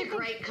anything. It's such a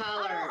great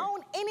color. I don't own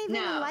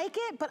anything like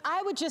it, but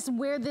I would just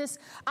wear this.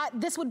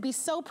 This would be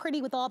so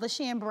pretty with all the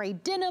chambray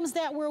denims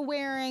that we're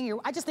wearing.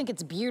 I just think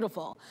it's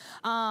beautiful.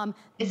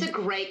 It's a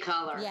great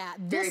color. Yeah.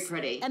 Very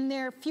pretty. And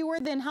there are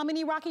fewer than, how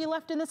many, Rocky,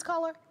 left in this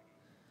color?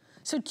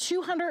 So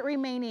 200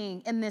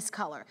 remaining in this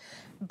color.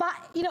 But,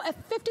 you know, at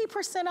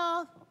 50%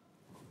 off,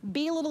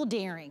 be a little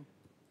daring.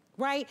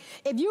 Right?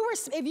 If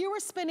you were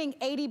spending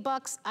 80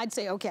 bucks, I'd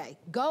say, okay,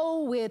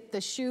 go with the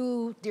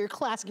shoe, your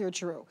classic, your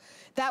true.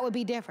 That would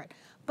be different.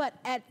 But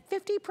at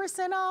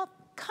 50% off,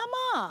 come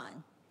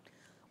on.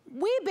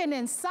 We've been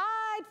inside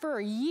for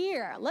a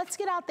year. Let's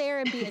get out there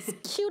and be as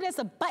cute as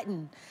a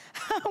button.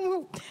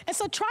 And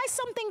so try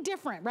something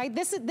different, right?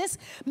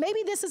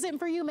 Maybe this isn't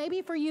for you.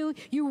 Maybe for you,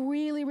 you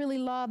really, really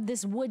love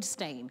this wood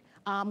stain.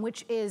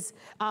 Which is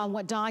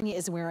what Danya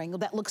is wearing,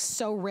 that looks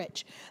so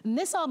rich. And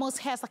this almost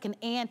has like an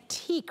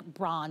antique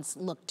bronze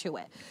look to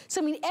it.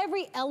 So I mean,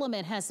 every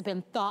element has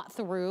been thought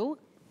through.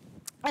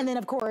 And then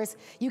of course,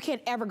 you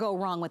can't ever go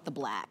wrong with the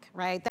black,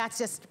 right? That's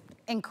just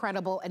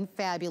incredible and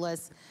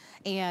fabulous,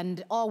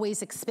 and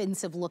always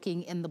expensive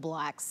looking in the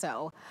black.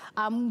 So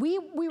we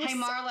were— Hey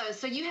Marlo,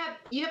 so you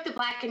have the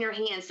black in your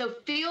hand. So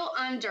feel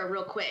under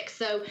real quick.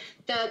 So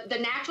the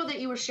natural that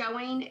you were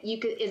showing,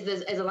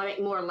 is a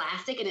lot more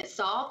elastic and it's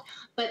soft,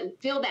 but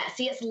feel that.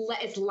 See,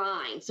 it's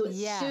lined, so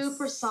it's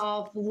super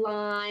soft,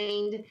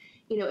 lined.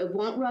 You know, it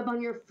won't rub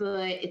on your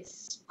foot.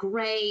 It's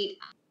great.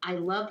 I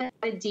love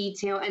that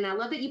detail, and I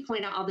love that you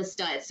point out all the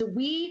studs. So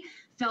we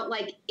felt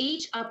like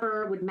each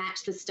upper would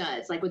match the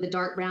studs. Like with the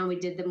dark brown, we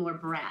did the more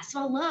brass.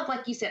 So I love,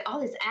 like you said, all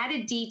this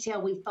added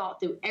detail we thought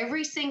through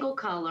every single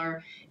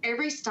color,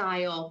 every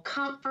style,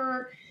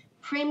 comfort,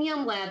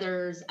 premium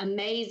leathers,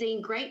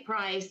 amazing, great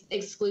price,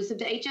 exclusive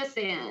to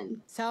HSN.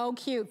 So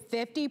cute,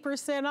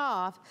 50%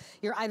 off.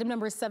 Your item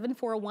number is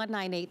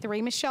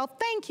 741983. Michelle,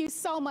 thank you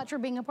so much for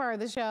being a part of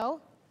the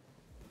show.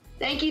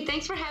 Thank you.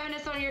 Thanks for having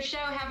us on your show.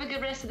 Have a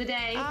good rest of the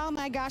day. Oh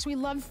my gosh, we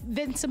love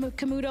Vince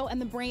Camuto and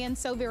the brand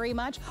so very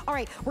much. All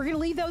right, we're gonna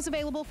leave those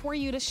available for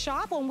you to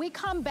shop. When we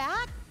come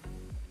back,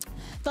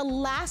 the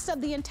last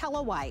of the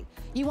IntelliWhite.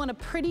 You want a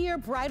prettier,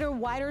 brighter,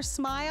 wider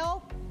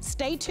smile?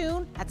 Stay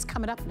tuned, that's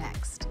coming up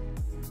next.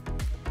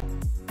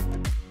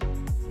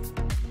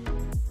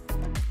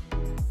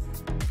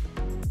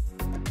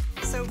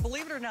 So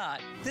believe it or not,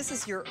 this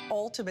is your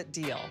ultimate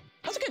deal.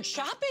 That's good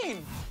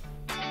shopping.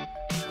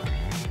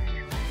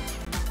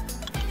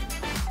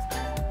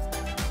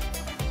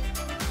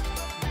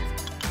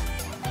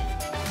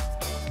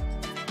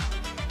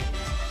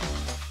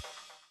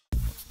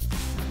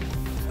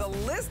 The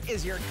List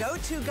is your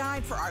go-to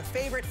guide for our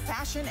favorite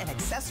fashion and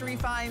accessory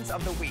finds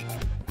of the week.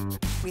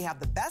 We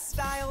have the best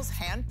styles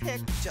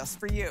handpicked just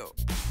for you.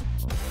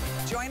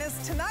 Join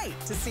us tonight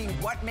to see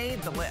what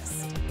made the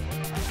list.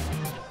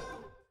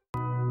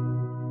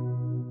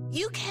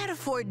 You can't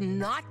afford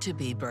not to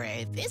be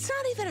brave. It's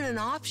not even an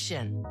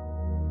option.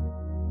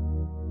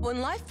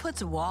 When life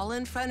puts a wall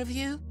in front of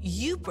you,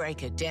 you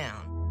break it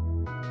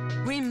down.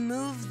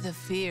 Remove the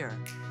fear.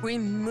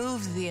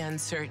 Remove the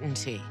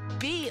uncertainty.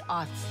 Be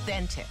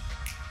authentic.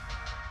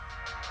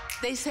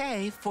 They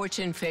say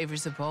fortune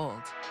favors the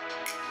bold.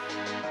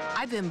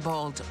 I've been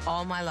bold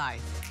all my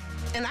life,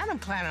 and I don't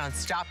plan on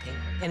stopping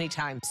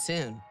anytime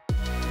soon.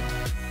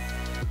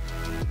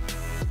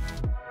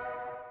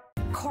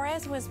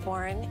 Korez was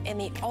born in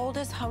the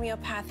oldest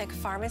homeopathic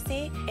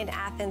pharmacy in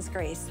Athens,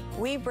 Greece.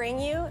 We bring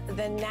you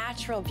the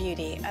natural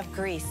beauty of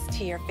Greece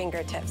to your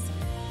fingertips,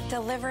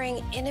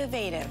 delivering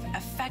innovative,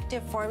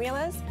 effective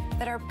formulas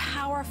that are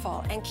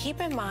powerful and keep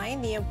in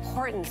mind the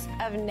importance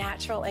of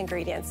natural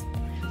ingredients.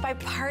 By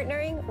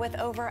partnering with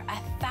over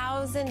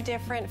 1,000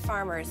 different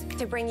farmers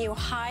to bring you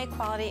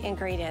high-quality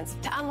ingredients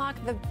to unlock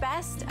the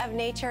best of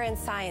nature and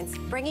science,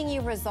 bringing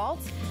you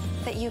results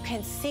that you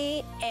can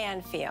see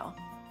and feel.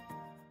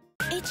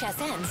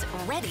 HSN's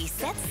Ready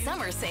Set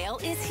Summer Sale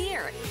is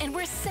here, and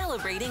we're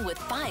celebrating with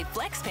 5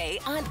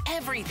 FlexPay on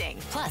everything.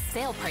 Plus,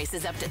 sale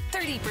prices up to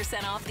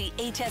 30% off the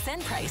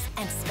HSN price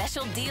and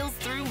special deals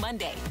through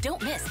Monday.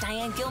 Don't miss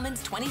Diane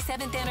Gilman's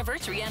 27th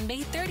anniversary on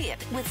May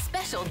 30th with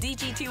special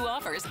DG2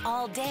 offers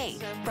all day.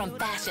 From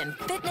fashion,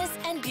 fitness,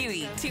 and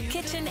beauty to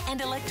kitchen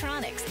and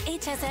electronics,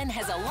 HSN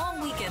has a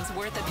long weekend's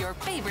worth of your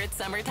favorite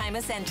summertime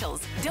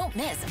essentials. Don't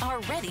miss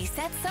our Ready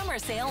Set Summer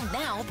Sale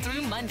now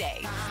through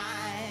Monday.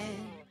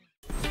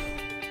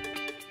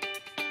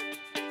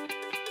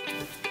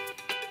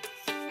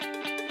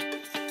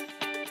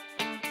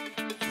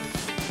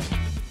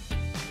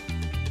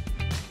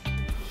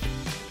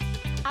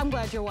 I'm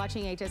glad you're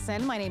watching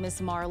HSN. My name is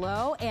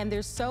Marlo, and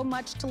there's so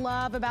much to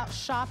love about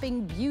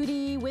shopping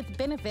beauty with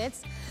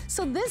benefits.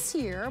 So this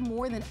year,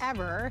 more than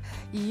ever,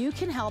 you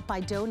can help by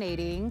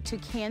donating to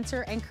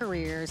Cancer and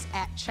Careers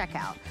at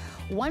checkout.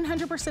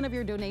 100% of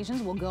your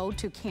donations will go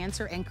to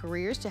Cancer and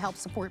Careers to help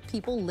support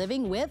people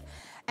living with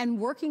and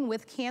working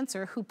with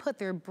cancer who put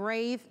their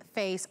brave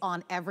face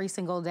on every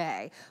single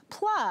day.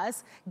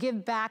 Plus,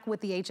 give back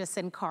with the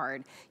HSN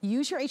card.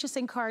 Use your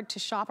HSN card to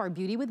shop our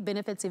Beauty with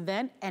Benefits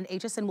event, and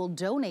HSN will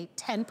donate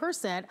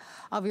 10%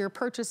 of your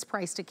purchase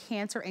price to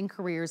Cancer and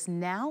Careers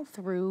now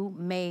through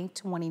May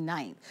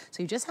 29th.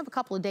 So you just have a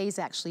couple of days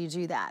actually to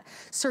do that.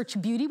 Search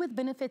Beauty with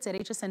Benefits at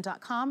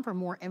hsn.com for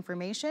more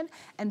information,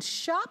 and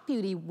shop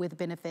Beauty with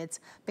Benefits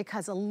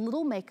because a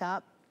little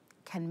makeup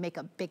can make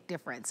a big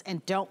difference,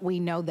 and don't we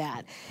know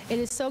that? It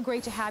is so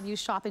great to have you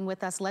shopping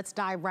with us. Let's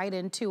dive right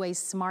into a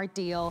smart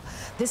deal.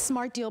 This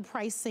smart deal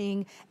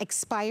pricing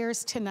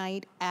expires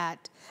tonight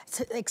at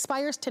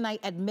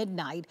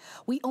midnight.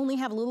 We only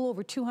have a little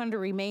over 200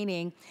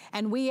 remaining,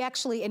 and we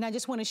actually, and I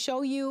just want to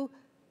show you,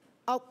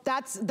 oh,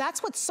 that's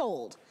what's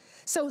sold.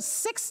 So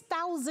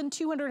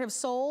 6,200 have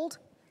sold.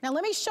 Now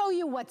let me show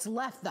you what's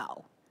left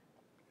though.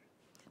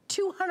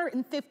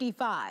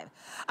 255.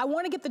 I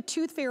want to get the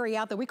tooth fairy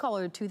out there. We call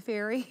her a tooth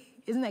fairy.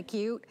 Isn't that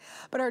cute?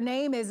 But her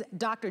name is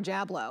Dr.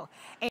 Jablo.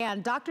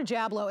 And Dr.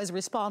 Jablo is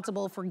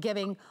responsible for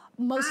giving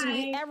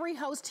mostly every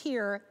host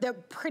here the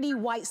pretty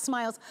white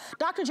smiles.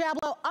 Dr.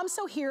 Jablo, I'm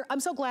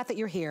so glad that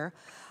you're here.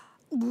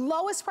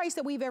 Lowest price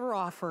that we've ever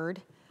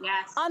offered.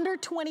 Yes. Under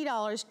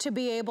 $20 to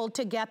be able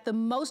to get the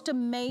most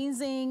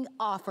amazing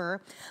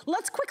offer.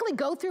 Let's quickly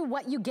go through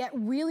what you get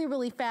really,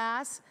 really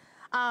fast.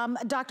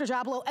 Dr.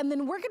 Jablo, and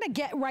then we're gonna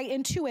get right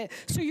into it.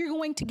 So you're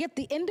going to get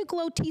the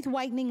Indiglo Teeth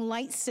Whitening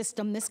Light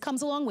System. This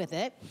comes along with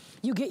it.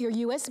 You get your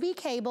USB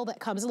cable that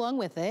comes along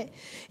with it.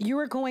 You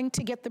are going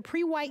to get the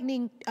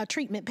pre-whitening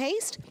treatment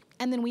paste,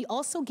 and then we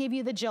also give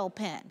you the gel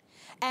pen.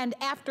 And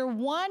after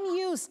one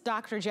use,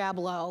 Dr.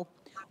 Jablo,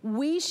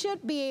 we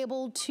should be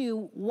able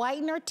to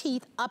whiten our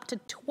teeth up to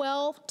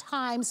 12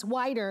 times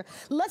whiter.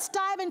 Let's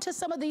dive into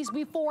some of these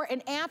before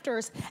and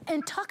afters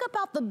and talk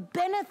about the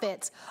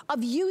benefits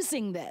of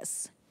using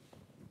this.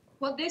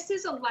 Well, this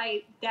is a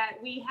light that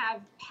we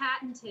have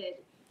patented.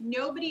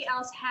 Nobody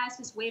else has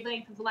this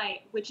wavelength of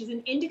light, which is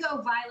an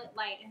indigo violet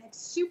light, and it's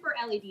super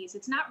LEDs.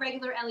 It's not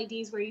regular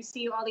LEDs where you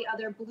see all the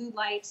other blue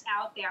lights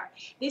out there.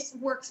 This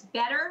works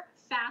better,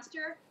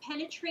 faster,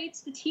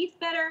 penetrates the teeth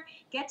better,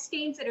 gets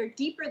stains that are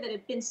deeper that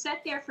have been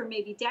set there for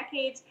maybe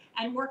decades,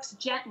 and works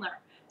gentler.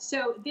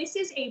 So this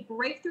is a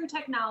breakthrough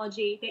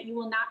technology that you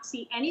will not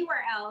see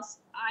anywhere else.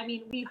 I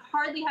mean, we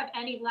hardly have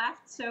any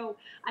left, so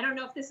I don't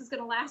know if this is going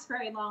to last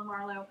very long,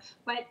 Marlo,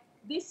 but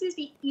this is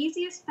the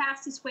easiest,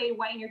 fastest way to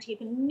whiten your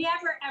teeth, and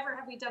never, ever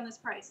have we done this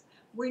price.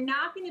 We're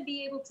not going to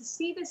be able to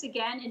see this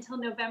again until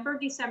November,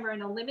 December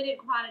in a limited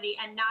quantity,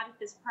 and not at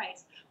this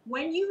price.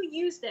 When you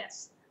use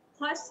this,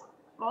 plus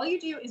all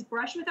you do is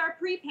brush with our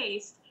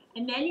pre-paste,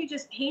 and then you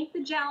just paint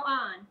the gel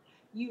on.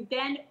 You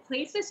then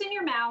place this in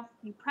your mouth,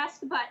 you press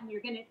the button, you're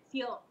going to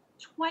feel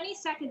 20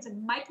 seconds of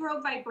micro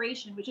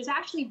vibration, which is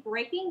actually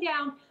breaking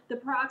down the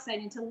peroxide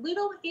into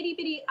little itty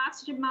bitty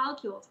oxygen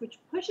molecules, which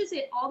pushes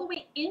it all the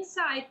way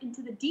inside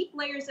into the deep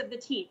layers of the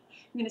teeth.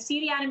 You're going to see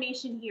the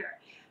animation here.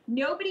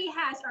 Nobody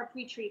has our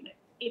pre-treatment.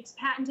 It's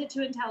patented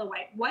to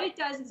IntelliWhite. What it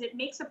does is it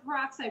makes a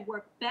peroxide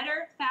work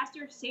better,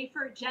 faster,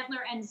 safer,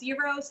 gentler, and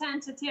zero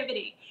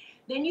sensitivity.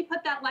 Then you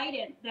put that light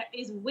in that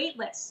is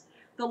weightless.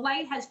 The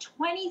light has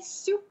 20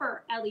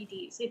 super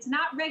LEDs. It's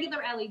not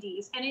regular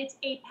LEDs, and it's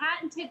a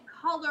patented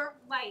color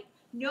light.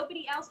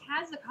 Nobody else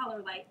has the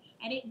color light,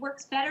 and it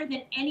works better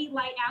than any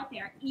light out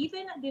there.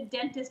 Even the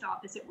dentist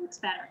office, it works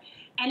better.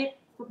 And it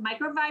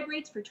micro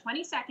vibrates for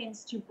 20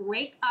 seconds to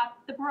break up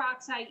the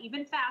peroxide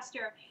even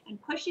faster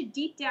and push it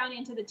deep down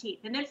into the teeth.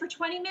 And then for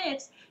 20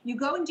 minutes, you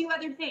go and do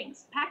other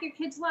things. Pack your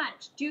kids'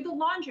 lunch, do the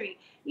laundry,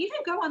 even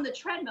go on the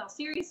treadmill,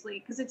 seriously,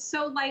 because it's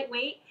so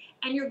lightweight,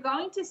 and you're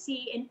going to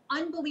see an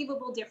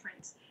unbelievable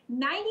difference.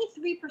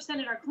 93%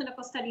 in our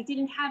clinical study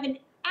didn't have an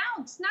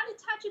ounce, not a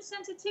touch of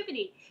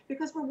sensitivity,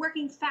 because we're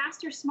working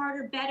faster,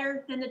 smarter,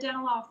 better than the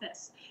dental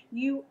office.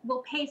 You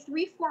will pay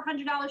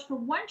 $300–400 for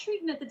one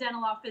treatment at the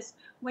dental office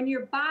when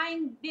you're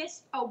buying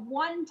this a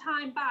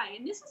one-time buy.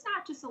 And this is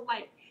not just a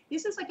light.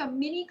 This is like a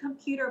mini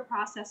computer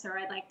processor,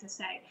 I like to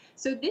say.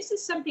 So this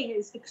is something that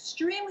is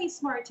extremely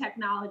smart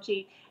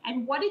technology.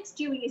 And what it's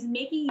doing is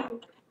making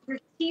your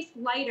teeth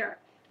lighter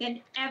than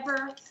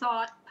ever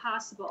thought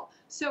possible.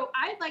 So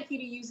I'd like you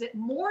to use it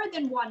more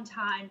than one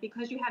time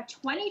because you have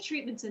 20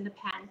 treatments in the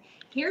pen.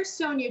 Here's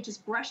Sonia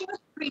just brushing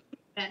with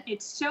treatment.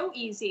 It's so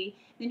easy.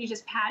 Then you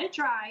just pat it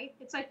dry.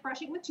 It's like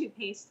brushing with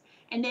toothpaste.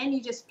 And then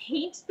you just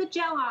paint the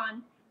gel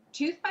on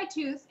tooth by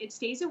tooth. It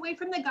stays away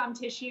from the gum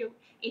tissue.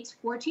 It's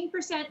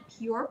 14%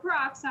 pure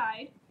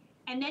peroxide.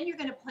 And then you're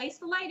going to place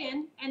the light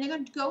in, and they're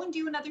going to go and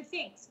do other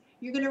things.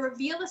 You're going to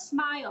reveal a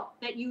smile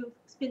that you've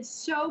been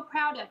so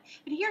proud of.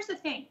 But here's the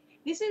thing.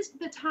 This is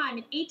the time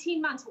in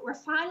 18 months where we're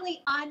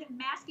finally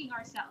unmasking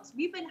ourselves.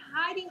 We've been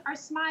hiding our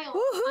smile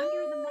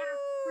under the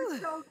mask for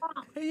so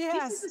long.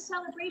 Yes. This is a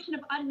celebration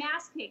of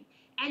unmasking.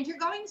 And you're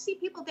going to see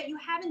people that you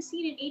haven't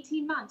seen in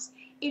 18 months.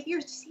 If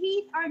your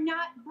teeth are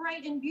not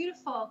bright and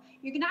beautiful,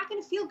 you're not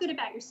going to feel good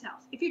about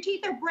yourself. If your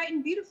teeth are bright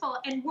and beautiful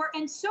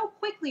and so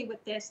quickly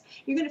with this,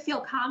 you're going to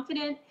feel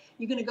confident.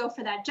 You're going to go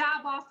for that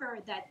job offer or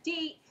that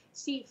date.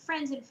 See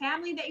friends and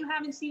family that you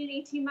haven't seen in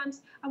 18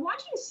 months. I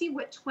want you to see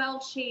what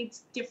 12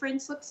 shades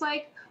difference looks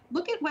like.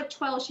 Look at what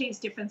 12 shades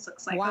difference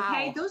looks like, wow.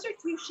 Okay? Those are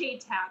 2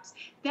 shade tabs.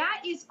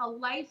 That is a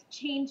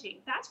life-changing.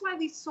 That's why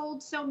we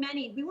sold so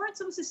many. We weren't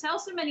supposed to sell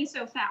so many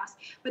so fast,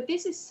 but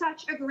this is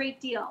such a great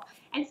deal.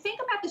 And think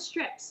about the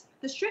strips.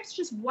 The strips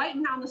just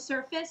whiten on the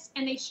surface,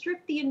 and they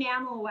strip the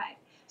enamel away.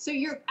 So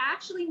you're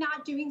actually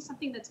not doing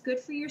something that's good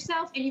for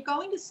yourself, and you're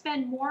going to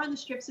spend more on the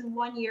strips in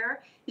 1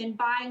 year than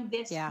buying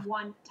this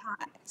one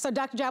time. So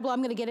Dr. Jablow, I'm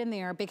going to get in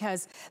there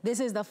because this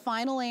is the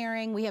final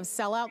airing. We have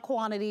sellout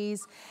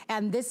quantities,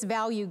 and this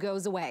value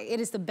goes away. It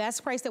is the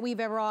best price that we've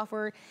ever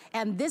offered,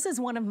 and this is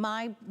one of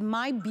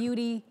my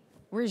beauty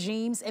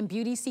regimes and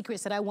beauty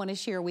secrets that I want to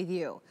share with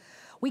you.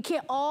 We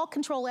can't all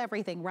control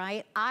everything,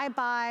 right? I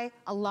buy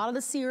a lot of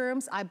the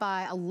serums. I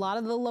buy a lot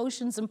of the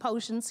lotions and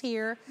potions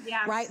here,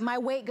 right? My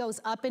weight goes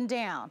up and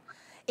down.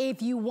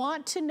 If you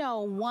want to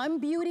know one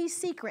beauty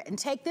secret, and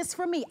take this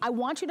from me, I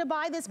want you to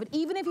buy this, but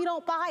even if you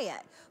don't buy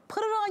it,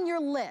 put it on your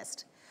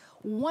list.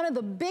 One of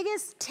the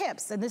biggest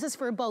tips, and this is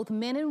for both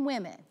men and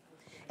women,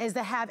 is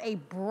to have a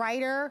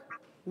brighter,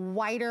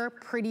 whiter,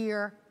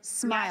 prettier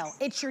smile.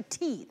 It's your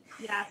teeth.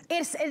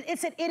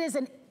 It is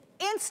an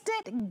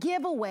instant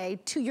giveaway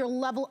to your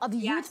level of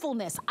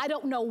youthfulness. I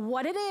don't know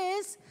what it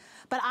is,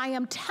 but I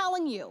am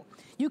telling you,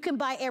 you can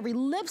buy every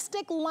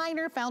lipstick,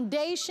 liner,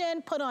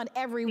 foundation, put on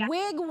every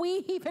wig,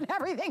 weave, and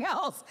everything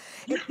else.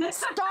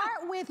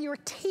 Start with your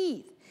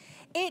teeth.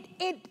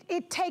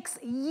 It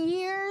takes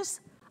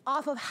years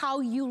off of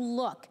how you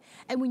look.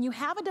 And when you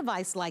have a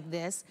device like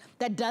this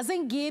that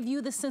doesn't give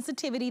you the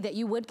sensitivity that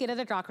you would get at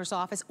a doctor's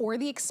office or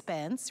the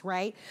expense,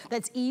 right?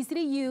 That's easy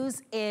to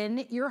use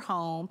in your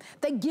home,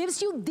 that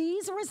gives you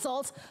these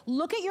results.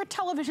 Look at your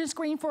television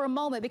screen for a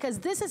moment, because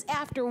this is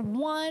after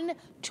one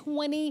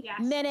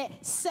 20-minute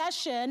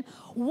session.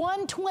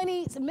 One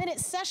 20-minute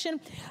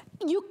session,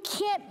 you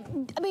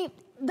can't, I mean,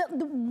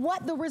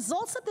 the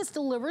results that this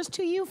delivers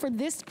to you for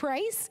this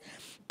price,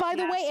 by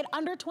the way, at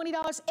under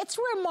 $20, it's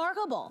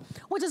remarkable,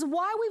 which is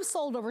why we've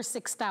sold over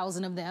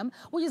 6,000 of them,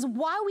 which is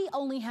why we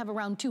only have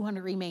around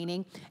 200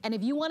 remaining. And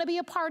if you want to be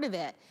a part of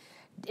it,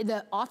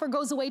 The offer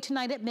goes away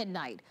tonight at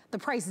midnight. The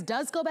price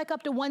does go back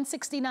up to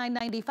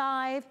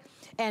 $169.95,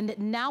 and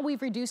now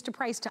we've reduced the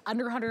price to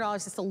under $100.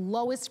 It's the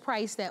lowest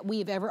price that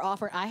we've ever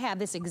offered. I have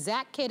this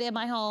exact kit in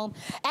my home.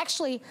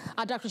 Actually,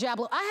 Dr.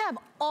 Jablow, I have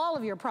all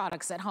of your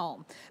products at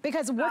home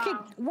because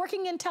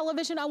working in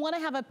television, I want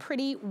to have a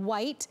pretty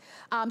white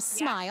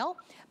smile.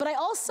 But I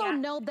also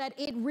know that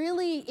it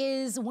really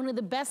is one of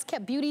the best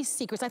kept beauty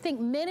secrets. I think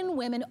men and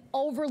women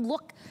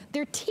overlook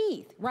their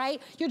teeth,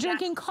 right? You're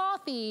drinking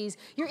coffees,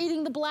 you're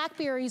eating the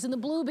blackberries and the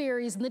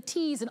blueberries and the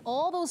teas and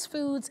all those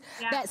foods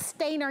that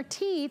stain our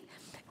teeth.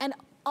 And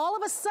all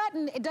of a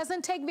sudden, it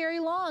doesn't take very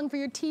long for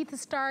your teeth to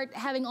start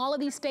having all of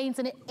these stains,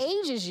 and it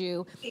ages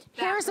you.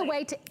 Here's a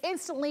way to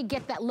instantly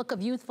get that look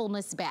of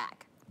youthfulness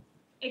back.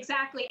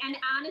 Exactly. And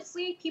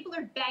honestly, people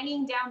are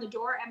banging down the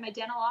door at my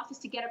dental office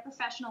to get a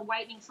professional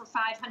whitening for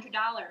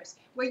 $500,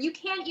 where you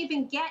can't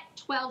even get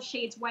 12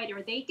 shades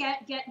whiter. They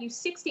get you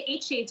 6 to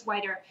 8 shades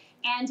whiter,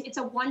 and it's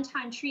a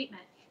one-time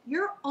treatment.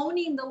 You're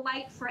owning the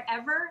light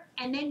forever,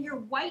 and then your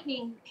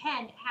whitening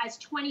pen has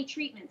 20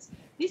 treatments.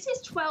 This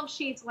is 12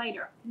 shades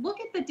lighter.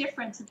 Look at the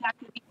difference that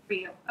could be for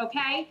you,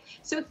 okay?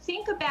 So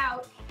think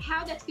about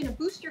how that's gonna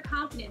boost your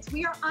confidence.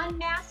 We are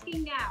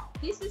unmasking now.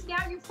 This is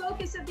now your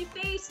focus of the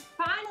face.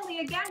 Finally,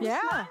 again, we're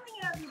smiling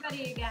at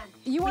everybody again.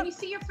 When you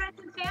see your friends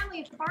and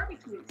family at the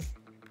barbecues.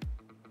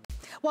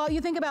 Well,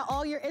 you think about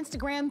all your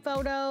Instagram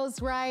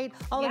photos, right?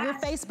 All of your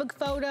Facebook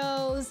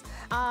photos.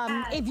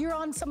 If you're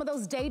on some of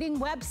those dating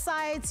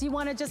websites, you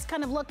want to just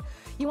kind of look,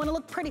 you want to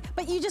look pretty,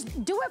 but you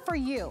just do it for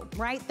you,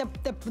 right?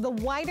 The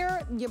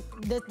whiter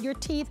your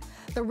teeth,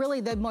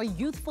 the more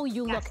youthful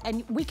you look,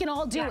 and we can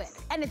all do it.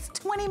 And it's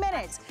 20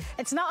 minutes.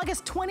 It's not like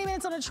it's 20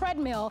 minutes on a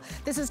treadmill.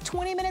 This is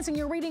 20 minutes and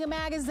you're reading a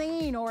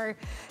magazine or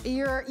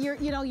you're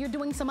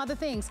doing some other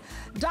things.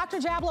 Dr.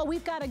 Jablow,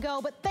 we've got to go,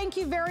 but thank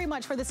you very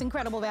much for this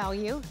incredible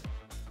value.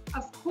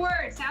 Of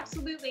course,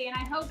 absolutely. And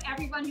I hope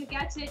everyone who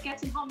gets it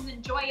home and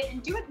enjoy it,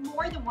 and do it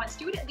more than once.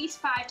 Do it at least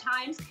 5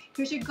 times,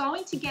 because you're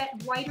going to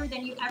get whiter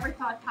than you ever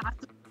thought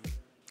possible.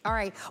 All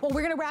right, well,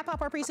 we're gonna wrap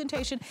up our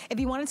presentation. If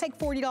you wanna take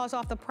 $40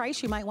 off the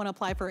price, you might wanna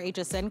apply for an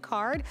HSN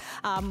card.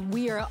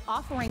 We are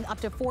offering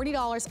up to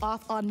 $40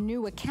 off on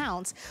new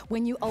accounts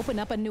when you open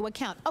up a new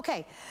account.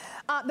 Okay,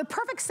 the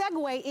perfect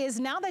segue is,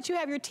 now that you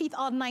have your teeth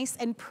all nice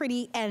and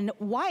pretty and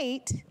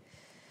white,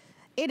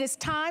 it is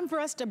time for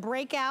us to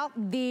break out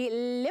the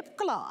lip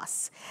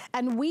gloss.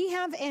 And we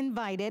have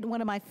invited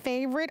one of my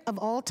favorite of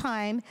all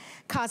time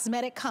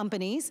cosmetic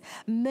companies,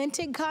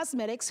 Minted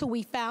Cosmetics, who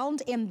we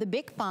found in the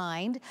Big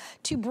Find,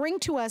 to bring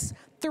to us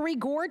 3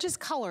 gorgeous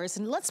colors.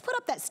 And let's put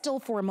up that still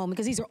for a moment,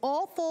 because these are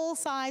all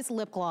full-size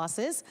lip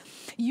glosses.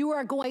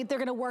 They're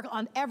gonna work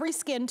on every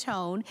skin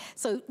tone.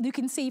 So you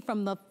can see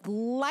from the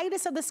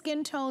lightest of the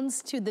skin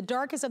tones to the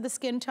darkest of the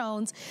skin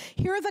tones.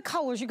 Here are the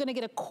colors. You're gonna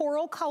get a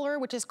coral color,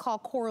 which is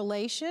called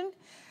Correlation.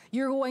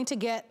 You're going to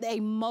get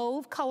a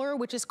mauve color,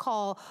 which is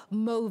called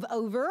Mauve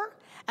Over.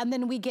 And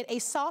then we get a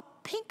soft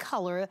pink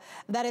color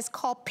that is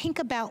called Pink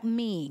About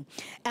Me.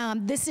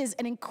 This is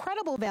an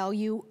incredible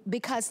value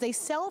because they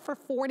sell for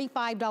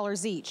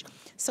 $45 each.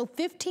 So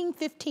 15,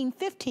 15,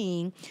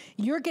 15,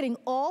 you're getting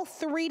all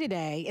 3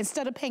 today.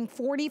 Instead of paying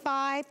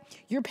 $45,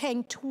 you're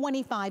paying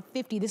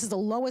 $25.50. This is the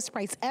lowest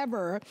price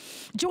ever.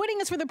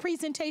 Joining us for the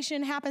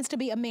presentation happens to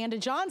be Amanda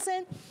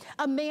Johnson.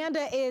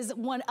 Amanda is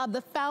one of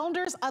the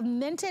founders of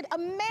Minted.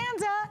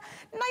 Amanda,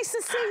 nice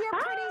to see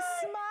your pretty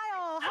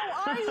smile.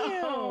 How are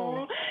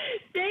you?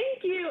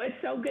 Thank you.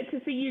 It's so good to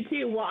see you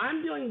too. Well,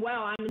 I'm doing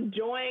well. I'm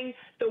enjoying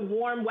the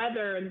warm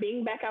weather and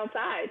being back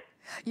outside.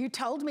 You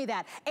told me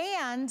that.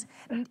 And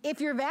if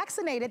you're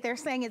vaccinated, they're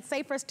saying it's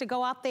safe for us to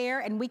go out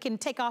there and we can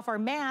take off our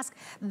mask.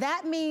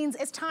 That means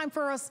it's time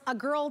for a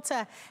girl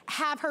to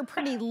have her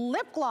pretty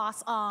lip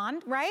gloss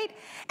on, right?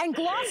 And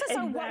glosses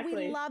are what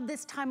we love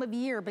this time of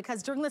year,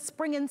 because during the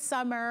spring and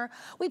summer,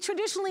 we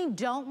traditionally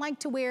don't like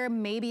to wear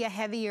maybe a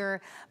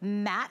heavier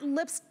matte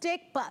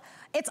lipstick, but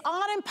it's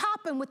on and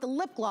popping with the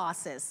lip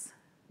glosses.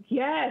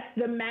 Yes,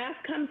 the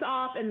mask comes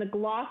off and the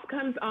gloss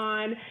comes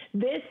on.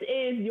 This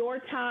is your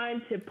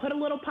time to put a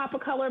little pop of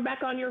color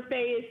back on your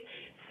face,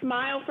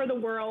 smile for the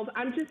world.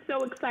 I'm just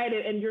so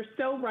excited, and you're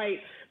so right.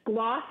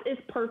 Gloss is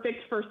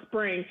perfect for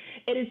spring.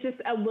 It is just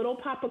a little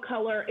pop of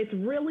color. It's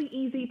really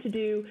easy to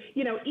do.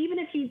 You know, even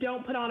if you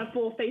don't put on a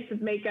full face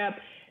of makeup,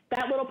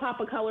 that little pop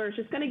of color is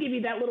just going to give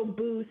you that little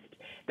boost,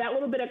 that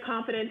little bit of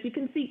confidence. You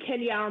can see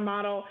Kenya, our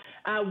model,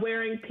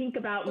 wearing Pink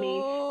About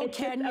Me. It's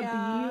Kenya. Just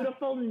a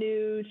beautiful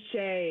nude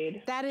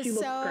shade. That is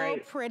so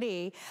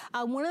pretty.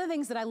 One of the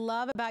things that I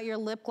love about your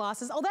lip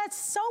gloss is, oh, that's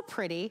so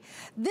pretty.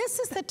 This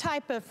is the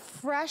type of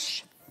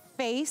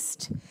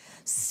fresh-faced,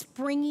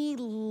 springy,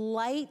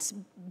 light,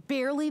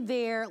 barely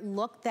there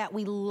look that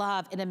we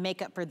love in a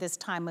makeup for this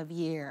time of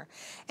year.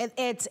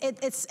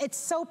 It's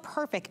so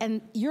perfect.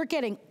 And you're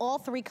getting all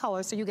 3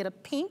 colors. So you get a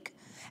pink,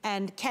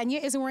 And Kenya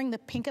is wearing the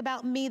Pink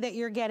About Me that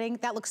you're getting.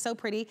 That looks so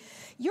pretty.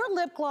 Your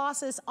lip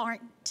glosses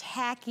aren't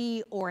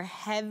tacky or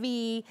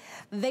heavy.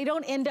 They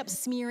don't end up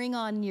smearing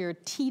on your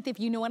teeth, if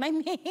you know what I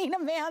mean,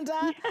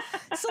 Amanda.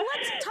 So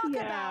let's talk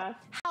about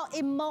how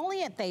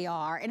emollient they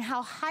are and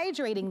how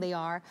hydrating they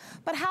are,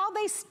 but how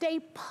they stay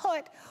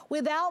put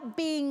without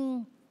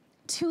being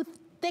too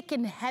thick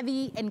and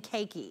heavy and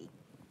cakey.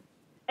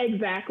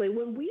 Exactly.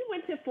 When we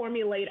went to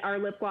formulate our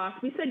lip gloss,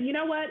 we said, you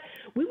know what?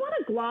 We want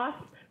a gloss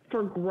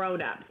for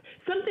grown-ups.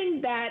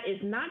 Something that is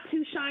not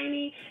too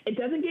shiny. It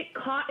doesn't get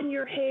caught in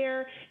your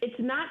hair. It's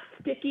not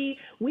sticky.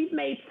 We've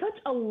made such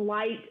a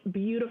light,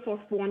 beautiful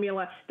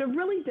formula that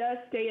really does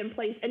stay in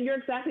place. And you're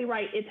exactly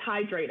right. It's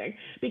hydrating,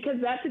 because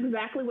that's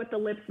exactly what the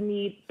lips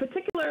need,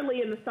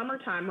 particularly in the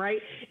summertime, right?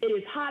 It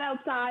is hot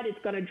outside. It's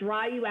going to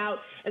dry you out.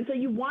 And so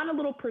you want a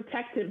little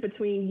protectant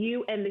between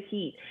you and the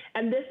heat.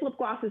 And this lip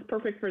gloss is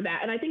perfect for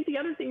that. And I think the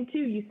other thing, too,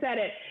 you said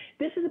it,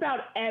 this is about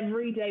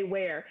everyday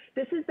wear.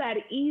 This is that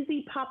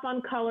easy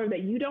pop-on color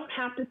that you don't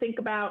have to think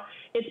about.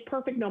 It's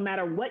perfect no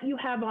matter what you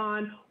have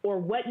on or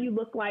what you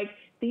look like.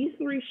 These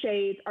 3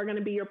 shades are going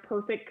to be your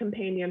perfect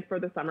companion for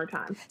the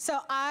summertime. So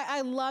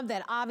I love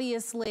that.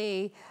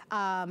 Obviously,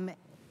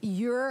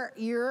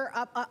 you're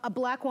a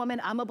black woman,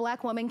 I'm a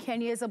black woman,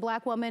 Kenya is a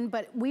black woman,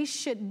 but we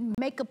should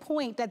make a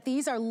point that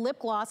these are lip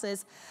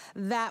glosses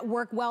that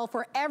work well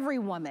for every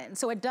woman.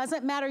 So it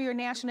doesn't matter your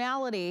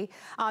nationality,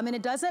 and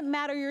it doesn't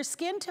matter your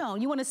skin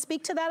tone. You want to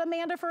speak to that,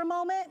 Amanda, for a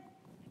moment?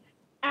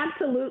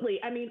 Absolutely.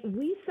 I mean,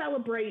 we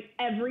celebrate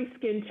every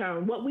skin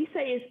tone. What we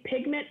say is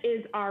pigment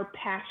is our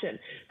passion.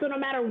 So no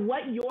matter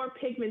what your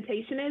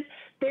pigmentation is,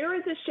 there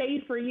is a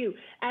shade for you.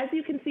 As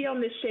you can see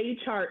on this shade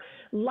chart,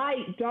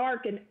 light,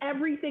 dark, and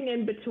everything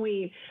in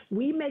between.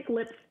 We make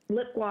lip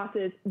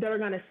glosses that are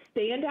going to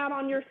stand out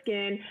on your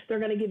skin. They're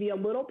going to give you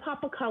a little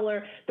pop of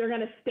color. They're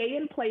going to stay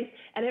in place,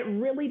 and it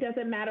really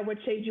doesn't matter what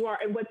shade you are.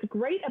 And what's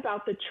great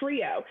about the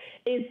trio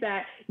is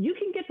that you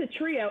can get the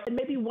trio, and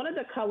maybe one of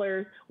the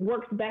colors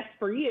works best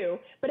for you,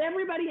 but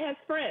everybody has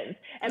friends,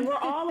 and we're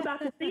all about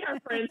to see our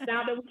friends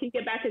now that we can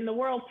get back in the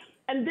world.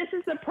 And this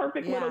is the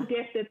perfect little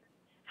gift that's,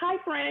 hi,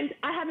 friend,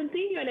 I haven't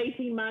seen you in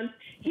 18 months.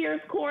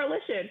 Here's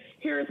Coalition.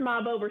 Here's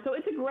Mob Over. So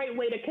it's a great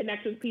way to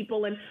connect with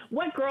people. And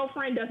what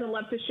girlfriend doesn't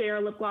love to share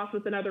a lip gloss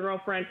with another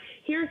girlfriend?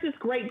 Here's this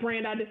great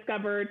brand I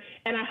discovered,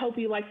 and I hope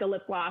you like the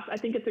lip gloss. I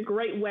think it's a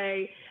great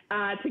way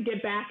to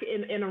get back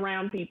in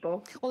around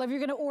people. Well, if you're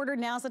going to order,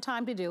 now's the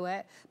time to do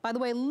it. By the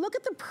way, look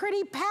at the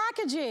pretty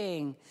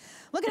packaging.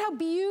 Look at how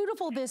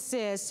beautiful this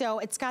is. So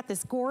it's got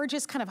this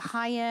gorgeous kind of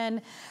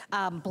high-end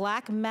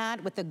black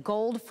matte with the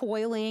gold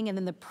foiling and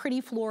then the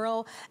pretty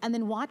floral. And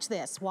then watch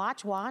this,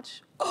 watch.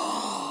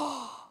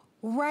 Oh,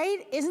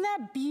 right? Isn't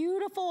that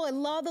beautiful? I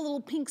love the little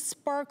pink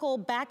sparkle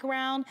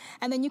background.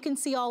 And then you can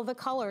see all the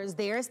colors.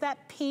 There's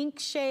that pink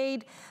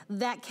shade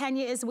that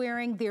Kenya is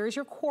wearing. There's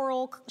your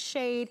coral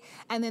shade.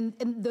 And then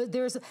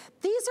these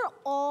are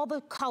all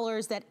the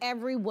colors that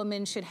every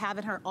woman should have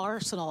in her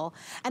arsenal.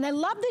 And I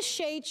love the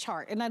shade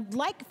chart. And I'd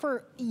like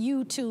for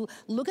you to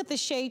look at the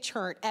shade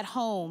chart at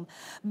home,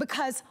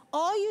 because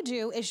all you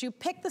do is you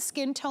pick the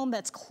skin tone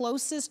that's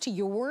closest to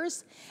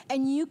yours,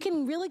 and you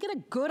can really get a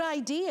good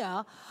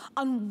idea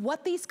on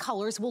what these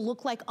colors will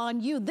look like on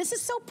you. This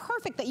is so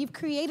perfect that you've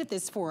created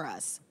this for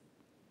us.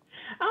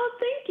 Oh,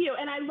 thank you.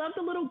 And I love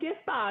the little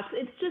gift box.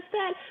 It's just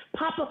that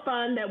pop of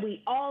fun that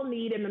we all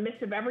need in the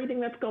midst of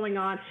everything that's going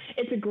on.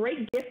 It's a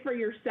great gift for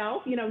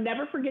yourself. You know,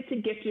 never forget to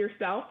gift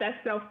yourself. That's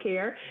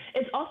self-care.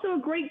 It's also a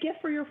great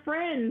gift for your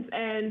friends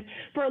and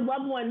for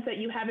loved ones that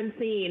you haven't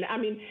seen. I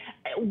mean,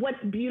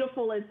 what's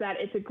beautiful is that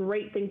it's a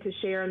great thing to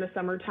share in the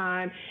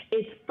summertime.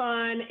 It's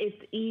fun,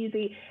 it's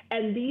easy,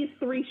 and these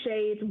 3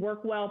 shades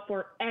work well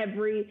for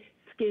every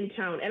skin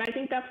tone. And I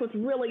think that's what's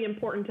really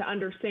important to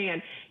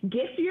understand.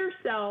 Gift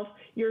yourself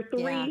your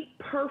 3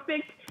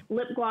 perfect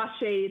lip gloss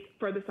shades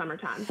for the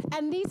summertime.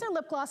 And these are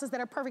lip glosses that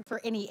are perfect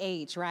for any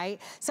age,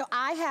 right? So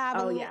I have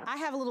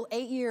a little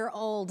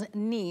 8-year-old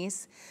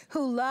niece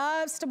who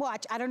loves to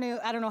watch. I don't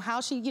know how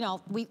she, you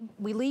know, we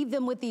leave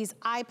them with these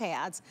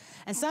iPads,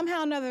 and somehow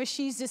or another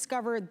she's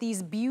discovered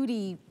these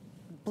beauty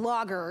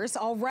bloggers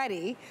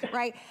already,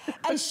 right?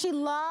 And she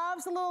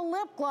loves a little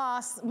lip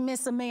gloss,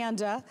 Miss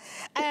Amanda.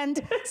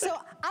 And so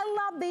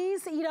I love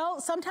these, you know,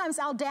 sometimes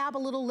I'll dab a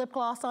little lip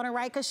gloss on her,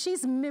 right? Because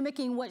she's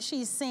mimicking what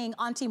she's seeing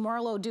Auntie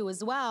Marlo do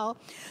as well.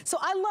 So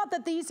I love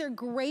that these are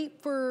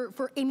great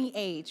for any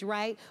age,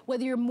 right?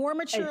 Whether you're more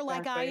mature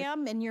like I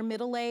am in your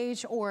middle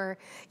age, or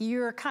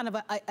you're kind of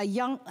a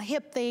young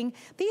hip thing,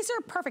 these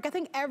are perfect. I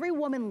think every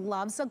woman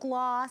loves a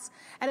gloss,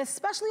 and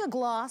especially a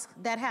gloss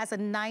that has a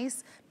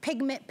nice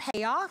pigment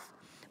payoff,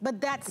 but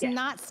that's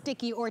not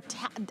sticky or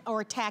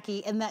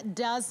tacky, and that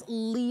does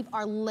leave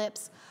our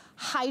lips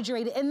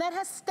hydrated, and that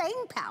has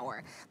staying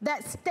power,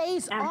 that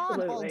stays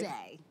on all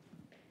day.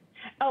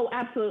 Oh,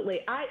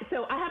 absolutely.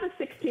 So I have a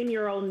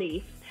 16-year-old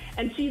niece,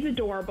 and she's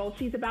adorable.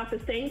 She's about the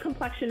same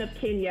complexion of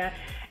Kenya,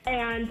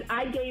 and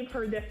I gave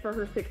her this for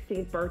her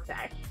 16th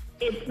birthday.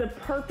 It's the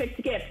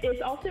perfect gift.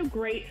 It's also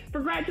great for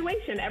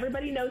graduation.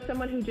 Everybody knows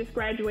someone who just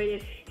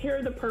graduated. Here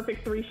are the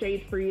perfect 3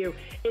 shades for you.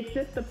 It's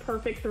just the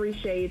perfect 3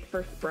 shades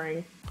for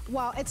spring.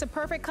 Well, it's a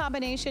perfect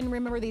combination.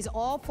 Remember, these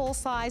all full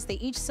size. They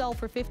each sell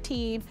for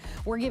 $15.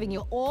 We're giving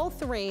you all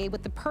 3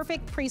 with the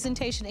perfect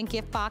presentation and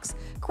gift box.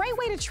 Great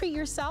way to treat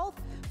yourself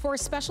for a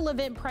special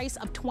event price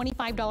of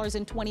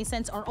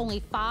 $25.20 or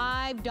only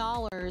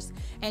 $5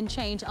 and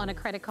change on a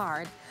credit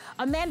card.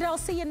 Amanda, I'll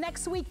see you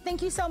next week.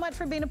 Thank you so much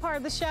for being a part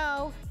of the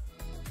show.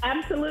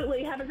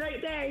 Absolutely. Have a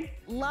great day.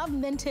 Love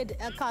Mented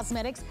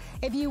Cosmetics.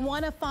 If you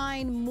want to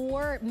find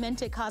more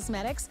Mented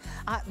Cosmetics,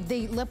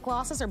 the lip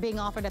glosses are being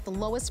offered at the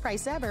lowest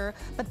price ever,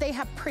 but they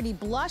have pretty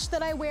blush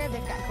that I wear.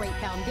 They've got great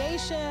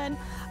foundation.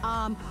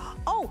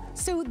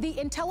 So the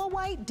Intella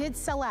White did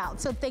sell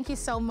out. So thank you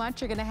so much.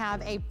 You're going to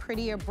have a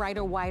prettier,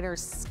 brighter, whiter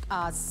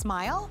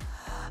smile.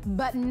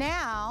 But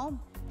now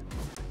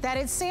that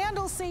it's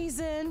sandal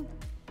season,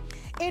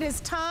 it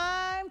is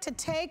time to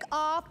take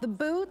off the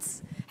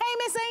boots. Hey,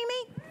 Miss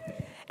Amy.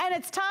 And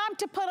it's time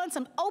to put on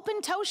some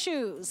open toe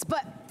shoes.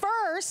 But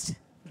first,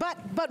 but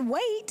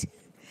wait,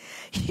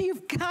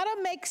 you've got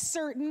to make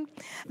certain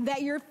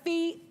that your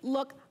feet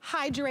look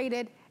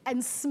hydrated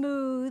and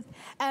smooth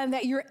and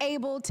that you're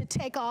able to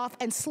take off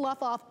and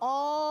slough off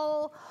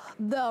all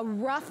the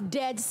rough,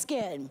 dead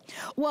skin.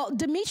 Well,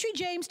 Dimitri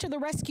James to the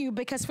rescue,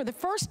 because for the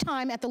first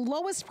time at the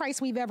lowest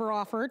price we've ever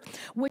offered,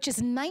 which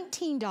is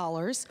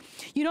 $19,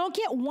 you don't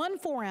get 1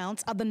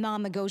 4-ounce of the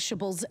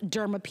non-negotiables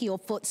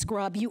Dermapeel foot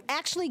scrub. You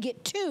actually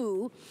get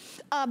 2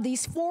 of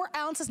these 4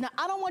 ounces. Now,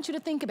 I don't want you to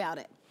think about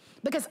it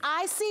because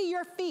I see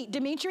your feet.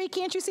 Dimitri,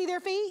 can't you see their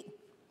feet?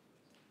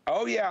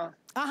 Oh, yeah.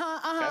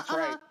 That's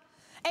right.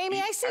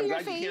 Amy, I see your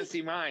feet. You can't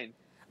see mine.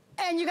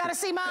 And you got to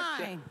see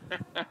mine.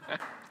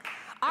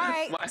 All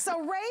right, so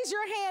raise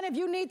your hand if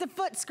you need the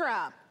foot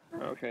scrub.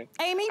 Okay.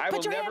 Amy,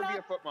 put your hand up. I will never be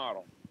a foot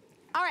model.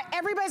 All right,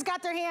 everybody's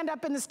got their hand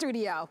up in the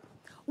studio.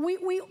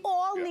 We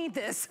all need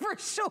this for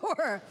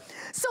sure.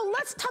 So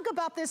let's talk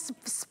about this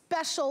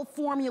special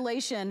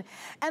formulation.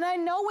 And I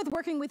know with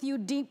working with you,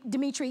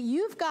 Dimitri,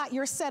 you've got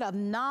your set of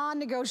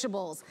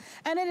non-negotiables.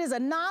 And it is a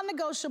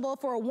non-negotiable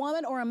for a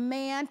woman or a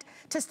man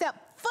to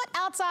step foot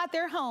outside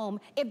their home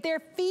if their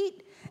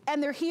feet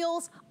and their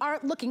heels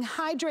aren't looking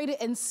hydrated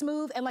and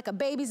smooth and like a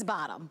baby's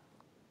bottom.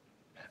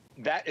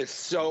 That is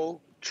so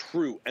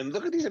true. And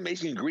look at these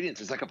amazing ingredients.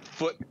 It's like a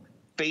foot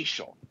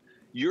facial.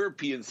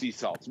 European sea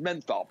salts,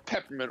 menthol,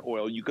 peppermint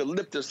oil,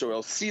 eucalyptus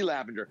oil, sea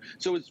lavender.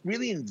 So it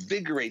really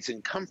invigorates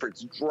and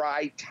comforts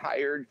dry,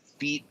 tired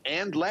feet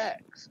and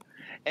legs.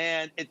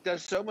 And it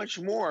does so much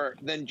more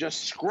than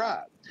just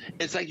scrub.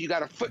 It's like you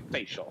got a foot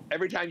facial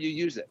every time you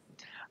use it.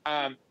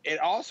 It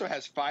also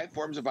has 5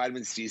 forms of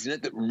vitamin C in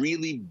it that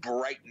really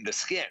brighten the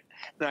skin.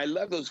 And I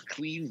love those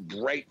clean,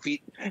 bright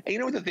feet. And you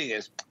know what the thing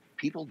is?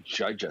 People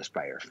judge us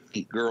by our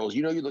feet. Girls,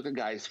 you know you look at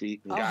guys'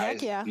 feet. And guys,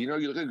 heck yeah. You know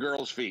you look at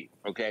girls' feet,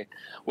 okay?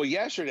 Well,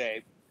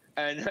 yesterday,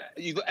 and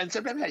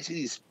sometimes I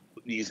see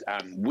these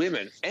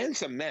women and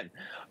some men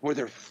where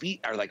their feet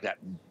are like that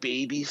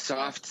baby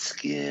soft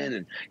skin.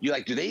 And you're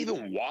like, do they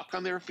even walk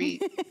on their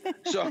feet?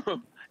 So,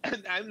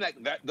 and I'm like,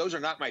 those are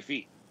not my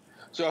feet.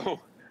 So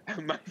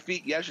my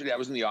feet yesterday, I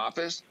was in the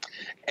office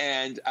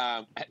and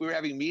we were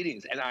having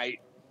meetings and I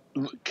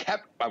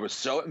was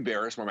so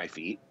embarrassed by my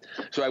feet.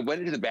 So I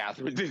went into the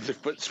bathroom and did the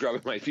foot scrub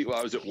of my feet while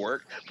I was at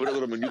work, put a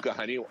little Manuka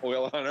honey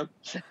oil on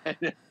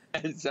them.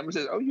 And someone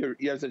says, oh, you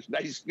have such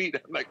nice feet.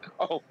 I'm like,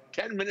 oh,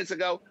 10 minutes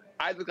ago,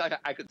 I look like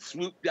I could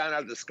swoop down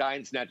out of the sky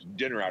and snatch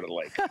dinner out of the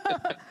lake.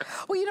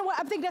 Well, you know what?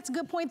 I think that's a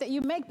good point that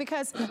you make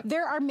because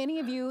there are many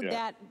of you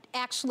that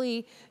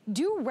actually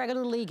do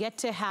regularly get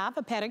to have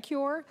a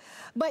pedicure,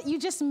 but you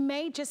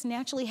may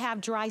naturally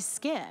have dry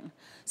skin.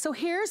 So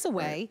here's a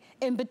way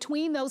in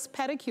between those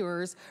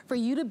pedicures for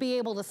you to be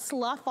able to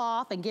slough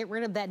off and get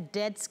rid of that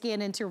dead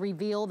skin and to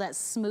reveal that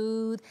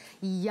smooth,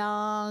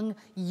 young,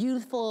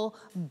 youthful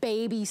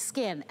baby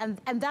skin.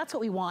 And that's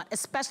what we want,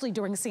 especially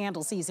during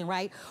sandal season,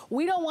 right?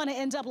 We don't want to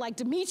end up like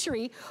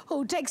Dimitri,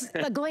 who takes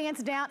a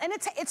glance down, and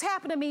it's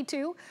happened to me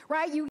too,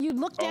 right? You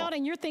look down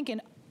and you're thinking,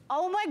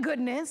 oh my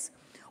goodness,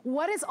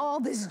 what is all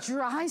this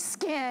dry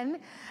skin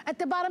at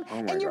the bottom?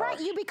 And you're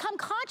right, you become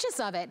conscious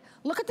of it.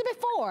 Look at the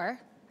before,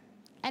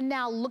 and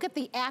now look at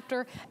the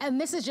after, and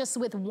this is just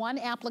with one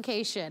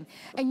application.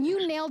 And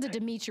you nailed it,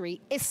 Dimitri.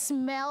 It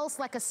smells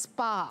like a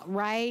spa,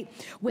 right?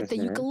 With the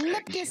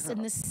eucalyptus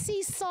and the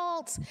sea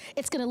salts,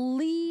 it's gonna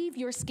leave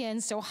your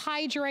skin so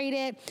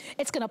hydrated.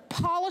 It's gonna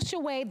polish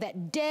away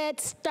that dead,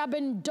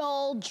 stubborn,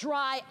 dull,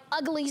 dry,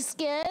 ugly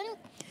skin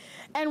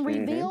and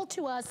reveal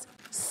to us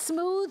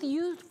smooth,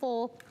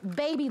 youthful,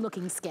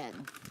 baby-looking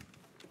skin.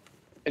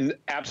 And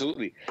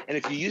absolutely. And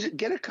if you use it,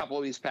 get a couple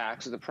of these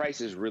packs. The price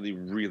is really,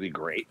 really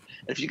great.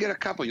 And if you get a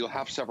couple, you'll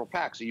have several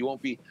packs. So you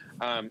won't be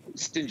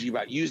stingy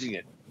about using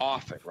it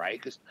often, right?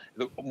 Because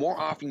the more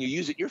often you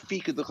use it, your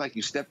feet could look like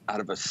you stepped out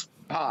of a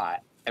spa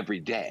every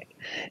day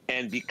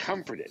and be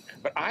comforted.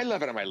 But I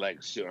love it on my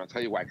legs too. And I'll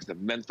tell you why, because the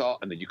menthol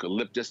and the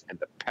eucalyptus and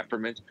the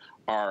peppermint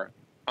are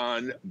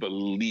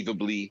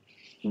unbelievably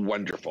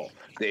wonderful.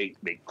 It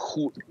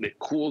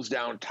cools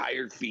down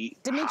tired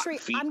feet, Dimitri,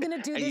 hot feet. I'm going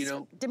to do and, this.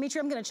 Dimitri,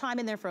 I'm going to chime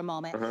in there for a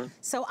moment.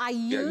 So I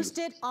used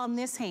it on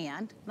this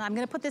hand. Now I'm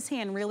going to put this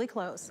hand really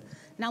close.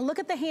 Now look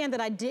at the hand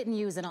that I didn't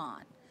use it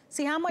on.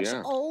 See how much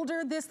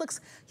older this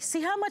looks?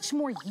 See how much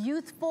more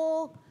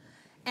youthful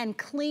and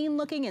clean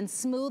looking and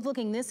smooth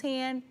looking this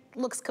hand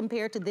looks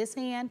compared to this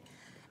hand?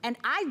 And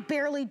I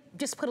barely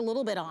just put a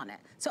little bit on it.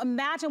 So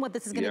imagine what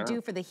this is gonna do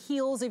for the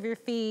heels of your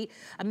feet.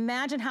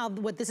 Imagine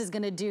what this is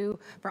gonna do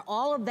for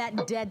all of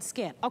that dead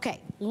skin.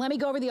 Okay, let me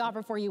go over the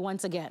offer for you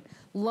once again.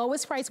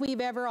 Lowest price we've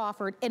ever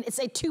offered, and it's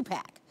a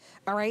 2-pack,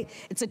 all right?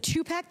 It's a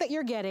 2-pack that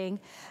you're getting.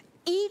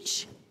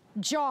 Each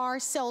jar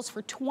sells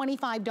for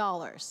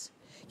 $25.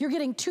 You're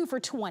getting 2 for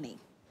 $20.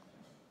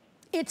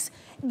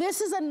 This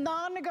is a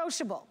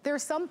non-negotiable. There are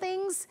some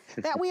things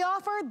that we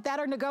offer that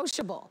are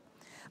negotiable.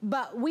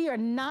 But we are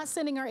not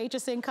sending our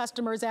HSN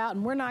customers out,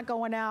 and we're not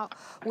going out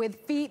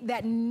with feet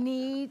that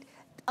need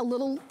a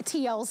little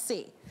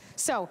TLC.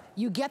 So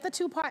you get the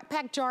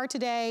 2-pack jar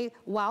today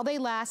while they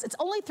last. It's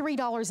only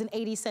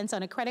 $3.80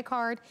 on a credit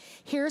card.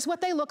 Here's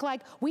what they look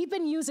like. We've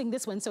been using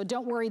this one, so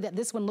don't worry that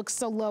this one looks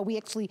so low. We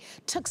actually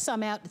took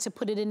some out to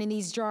put it in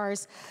these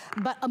jars.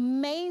 But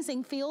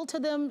amazing feel to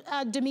them,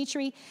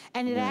 Dimitri,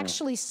 and it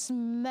actually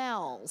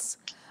smells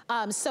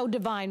so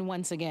divine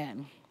once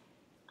again.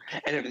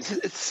 And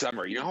it's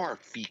summer, you know how our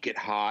feet get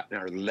hot and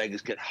our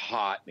legs get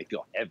hot and they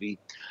feel heavy?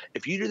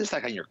 If you do this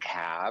like on your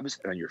calves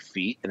and on your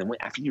feet, and then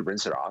after you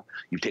rinse it off,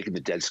 you've taken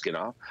the dead skin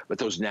off, but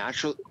those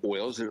natural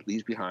oils that it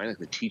leaves behind, like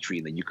the tea tree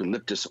and the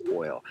eucalyptus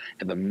oil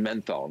and the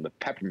menthol and the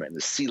peppermint and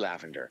the sea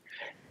lavender,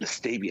 to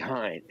stay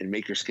behind and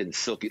make your skin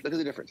silky. Look at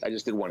the difference. I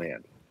just did one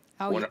hand.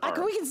 Oh, one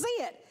arm. We can see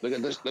it. Look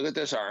at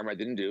this arm I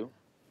didn't do.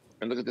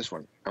 And look at this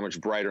one, how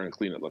much brighter and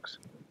clean it looks.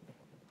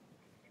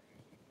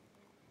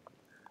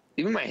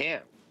 Even my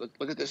hand.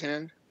 Look at this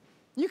hand.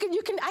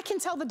 I can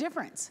tell the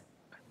difference.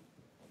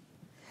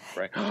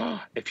 Right.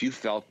 If you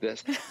felt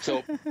this.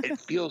 So it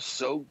feels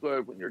so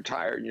good when you're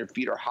tired and your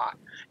feet are hot.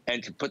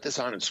 And to put this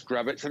on and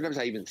scrub it, sometimes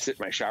I even sit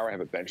in my shower, I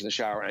have a bench in the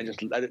shower, and I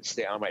just let it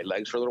stay on my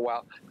legs for a little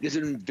while because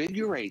it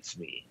invigorates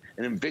me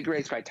and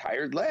invigorates my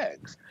tired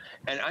legs.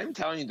 And I'm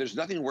telling you, there's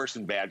nothing worse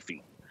than bad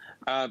feet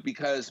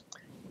because,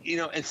 you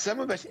know, and some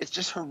of us, it's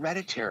just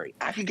hereditary.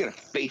 I could get a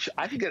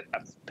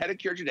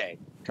pedicure today.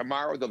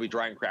 Tomorrow they'll be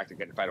dry and cracked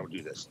again if I don't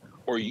do this,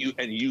 or use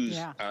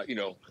you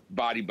know,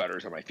 body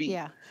butters on my feet.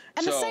 Yeah,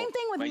 and the same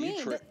thing with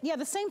me.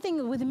 The same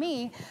thing with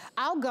me.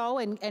 I'll go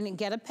and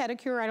get a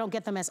pedicure. I don't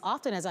get them as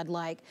often as I'd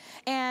like,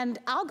 and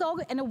I'll go,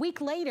 and a week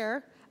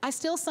later, I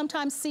still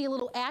sometimes see a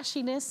little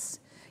ashiness.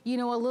 You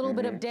know, a little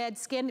bit of dead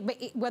skin,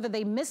 but whether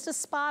they missed a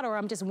spot or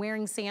I'm just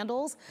wearing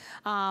sandals.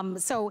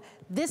 So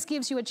this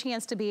gives you a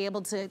chance to be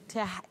able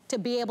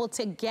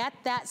to get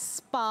that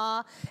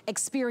spa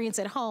experience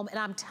at home. And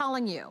I'm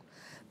telling you,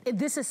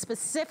 this is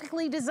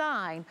specifically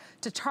designed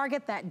to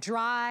target that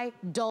dry,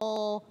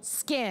 dull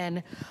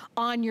skin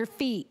on your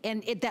feet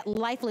and that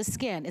lifeless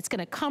skin. It's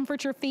gonna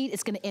comfort your feet,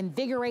 it's gonna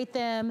invigorate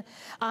them.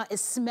 It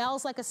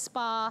smells like a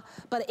spa,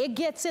 but it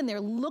gets in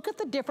there. Look at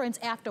the difference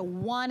after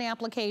one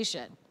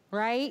application.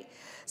 Right?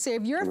 So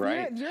if your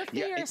feet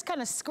is kind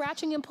of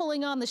scratching and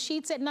pulling on the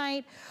sheets at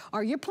night,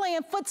 or you're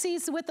playing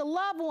footsies with a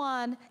loved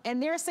one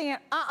and they're saying,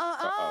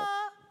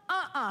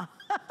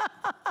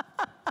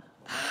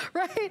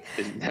 right?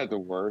 Isn't that the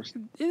worst?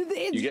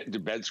 You get into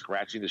bed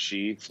scratching the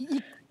sheets.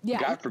 Yeah.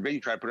 God forbid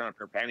you try to put on a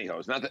pair of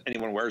pantyhose. Not that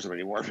anyone wears them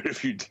anymore, but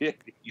if you did,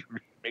 you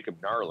make them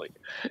gnarly.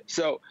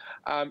 So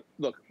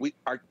look,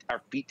 our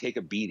feet take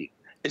a beating.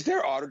 Is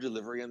there auto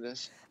delivery on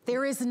this?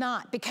 There is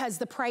not, because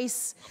the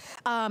price,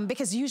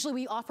 because usually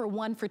we offer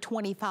 1 for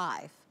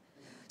 $25.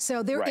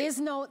 So there is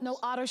no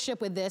auto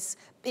ship with this.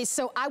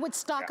 So I would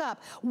stock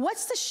up.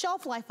 What's the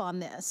shelf life on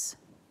this?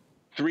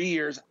 3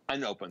 years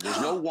unopened.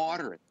 There's no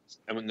water in this.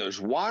 And when there's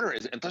water,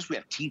 and plus we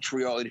have tea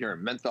tree oil in here,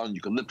 and menthol, and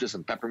eucalyptus,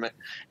 and peppermint,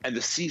 and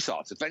the sea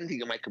salts. If anything,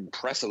 it might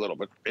compress a little,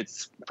 but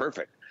it's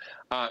perfect.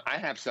 I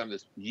have some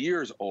that's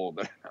years old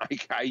that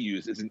I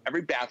use. It's in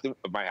every bathroom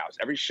of my house,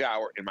 every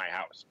shower in my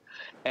house.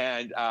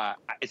 And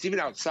it's even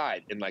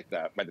outside in like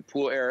by the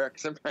pool area.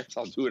 Sometimes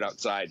I'll do it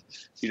outside,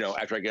 you know,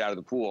 after I get out of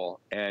the pool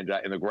and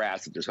in the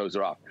grass and just hose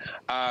it off.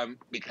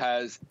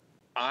 Because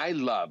I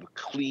love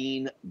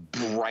clean,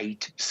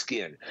 bright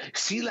skin.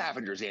 Sea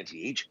lavender is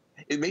anti-aging.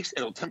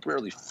 It'll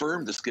temporarily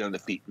firm the skin on the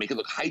feet, make it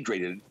look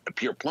hydrated and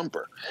appear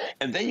plumper.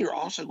 And then you're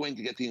also going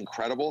to get the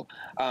incredible,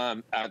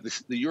 the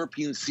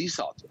European sea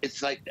salt.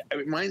 It's like, it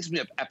reminds me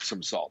of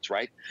Epsom salts,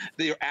 right?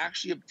 They are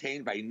actually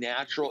obtained by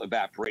natural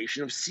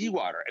evaporation of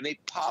seawater, and they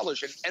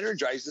polish and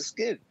energize the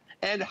skin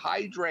and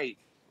hydrate,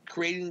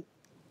 creating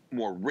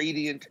more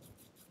radiant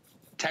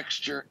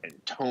texture and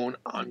tone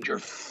on your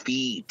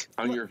feet,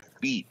 where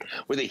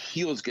the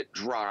heels get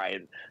dry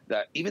and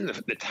even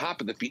the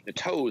top of the feet, the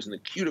toes and the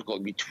cuticle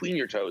in between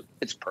your toes.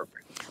 It's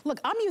perfect.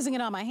 Look, I'm using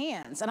it on my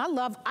hands, and I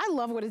love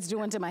what it's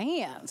doing to my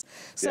hands.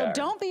 So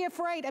don't be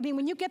afraid. I mean,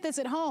 when you get this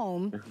at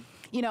home,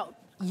 you know,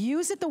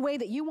 use it the way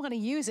that you want to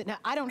use it. Now,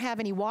 I don't have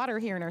any water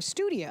here in our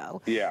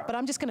studio, but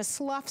I'm just going to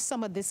slough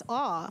some of this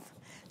off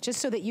just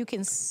so that you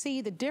can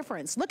see the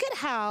difference. Look at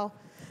how,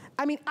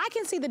 I mean, I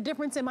can see the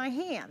difference in my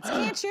hands,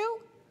 can't you?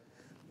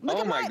 Look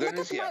at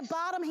my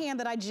bottom hand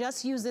that I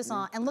just used this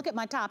on, and look at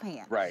my top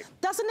hand. Right.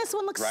 Doesn't this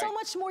one look so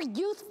much more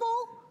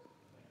youthful?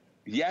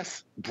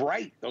 Yes,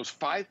 bright. Those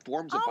 5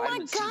 forms of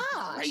vitamin C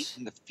bright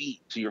in the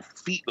feet, so your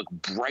feet look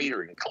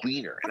brighter and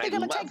cleaner. I think I'm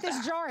gonna take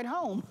this jar at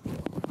home.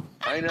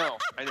 I know.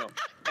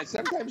 And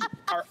sometimes,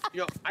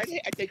 I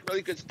take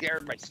really good care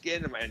of my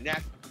skin and my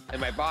neck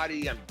and my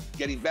body. I'm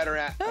getting better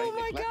at. Oh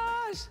my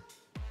gosh.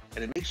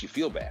 And it makes you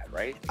feel bad,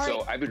 right?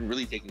 So I've been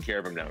really taking care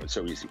of them now. It's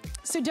so easy.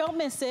 So don't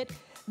miss it.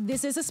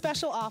 This is a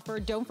special offer.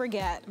 Don't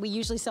forget, we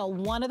usually sell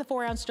 1 of the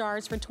 4-ounce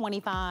jars for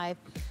 $25.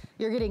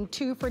 You're getting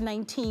 2 for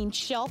 $19,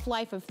 shelf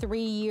life of 3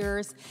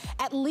 years.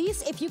 At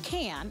least if you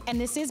can, and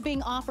this is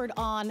being offered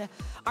on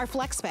our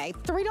FlexPay,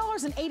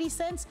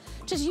 $3.80.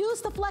 Just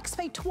use the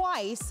FlexPay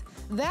twice.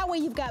 That way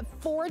you've got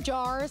 4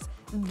 jars.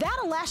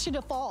 That'll last you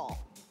to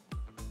fall.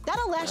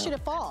 That'll last you to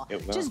fall.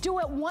 Just do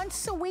it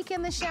once a week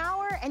in the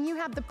shower and you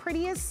have the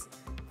prettiest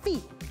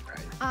feet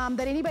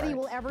that anybody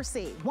will ever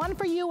see. 1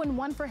 for you and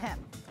 1 for him,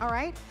 all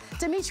right?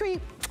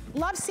 Dimitri,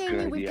 love seeing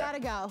you. We've got to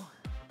go.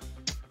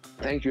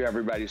 Thank you,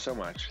 everybody, so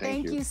much.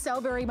 Thank you so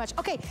very much.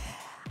 Okay,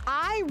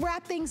 I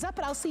wrap things up,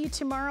 and I'll see you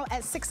tomorrow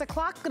at 6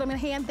 o'clock. But I'm going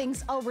to hand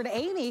things over to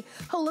Amy,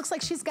 who looks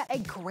like she's got a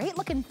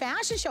great-looking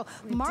fashion show.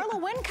 Marla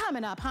Wynn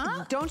coming up,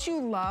 huh? Don't you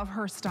love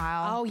her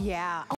style? Oh, yeah.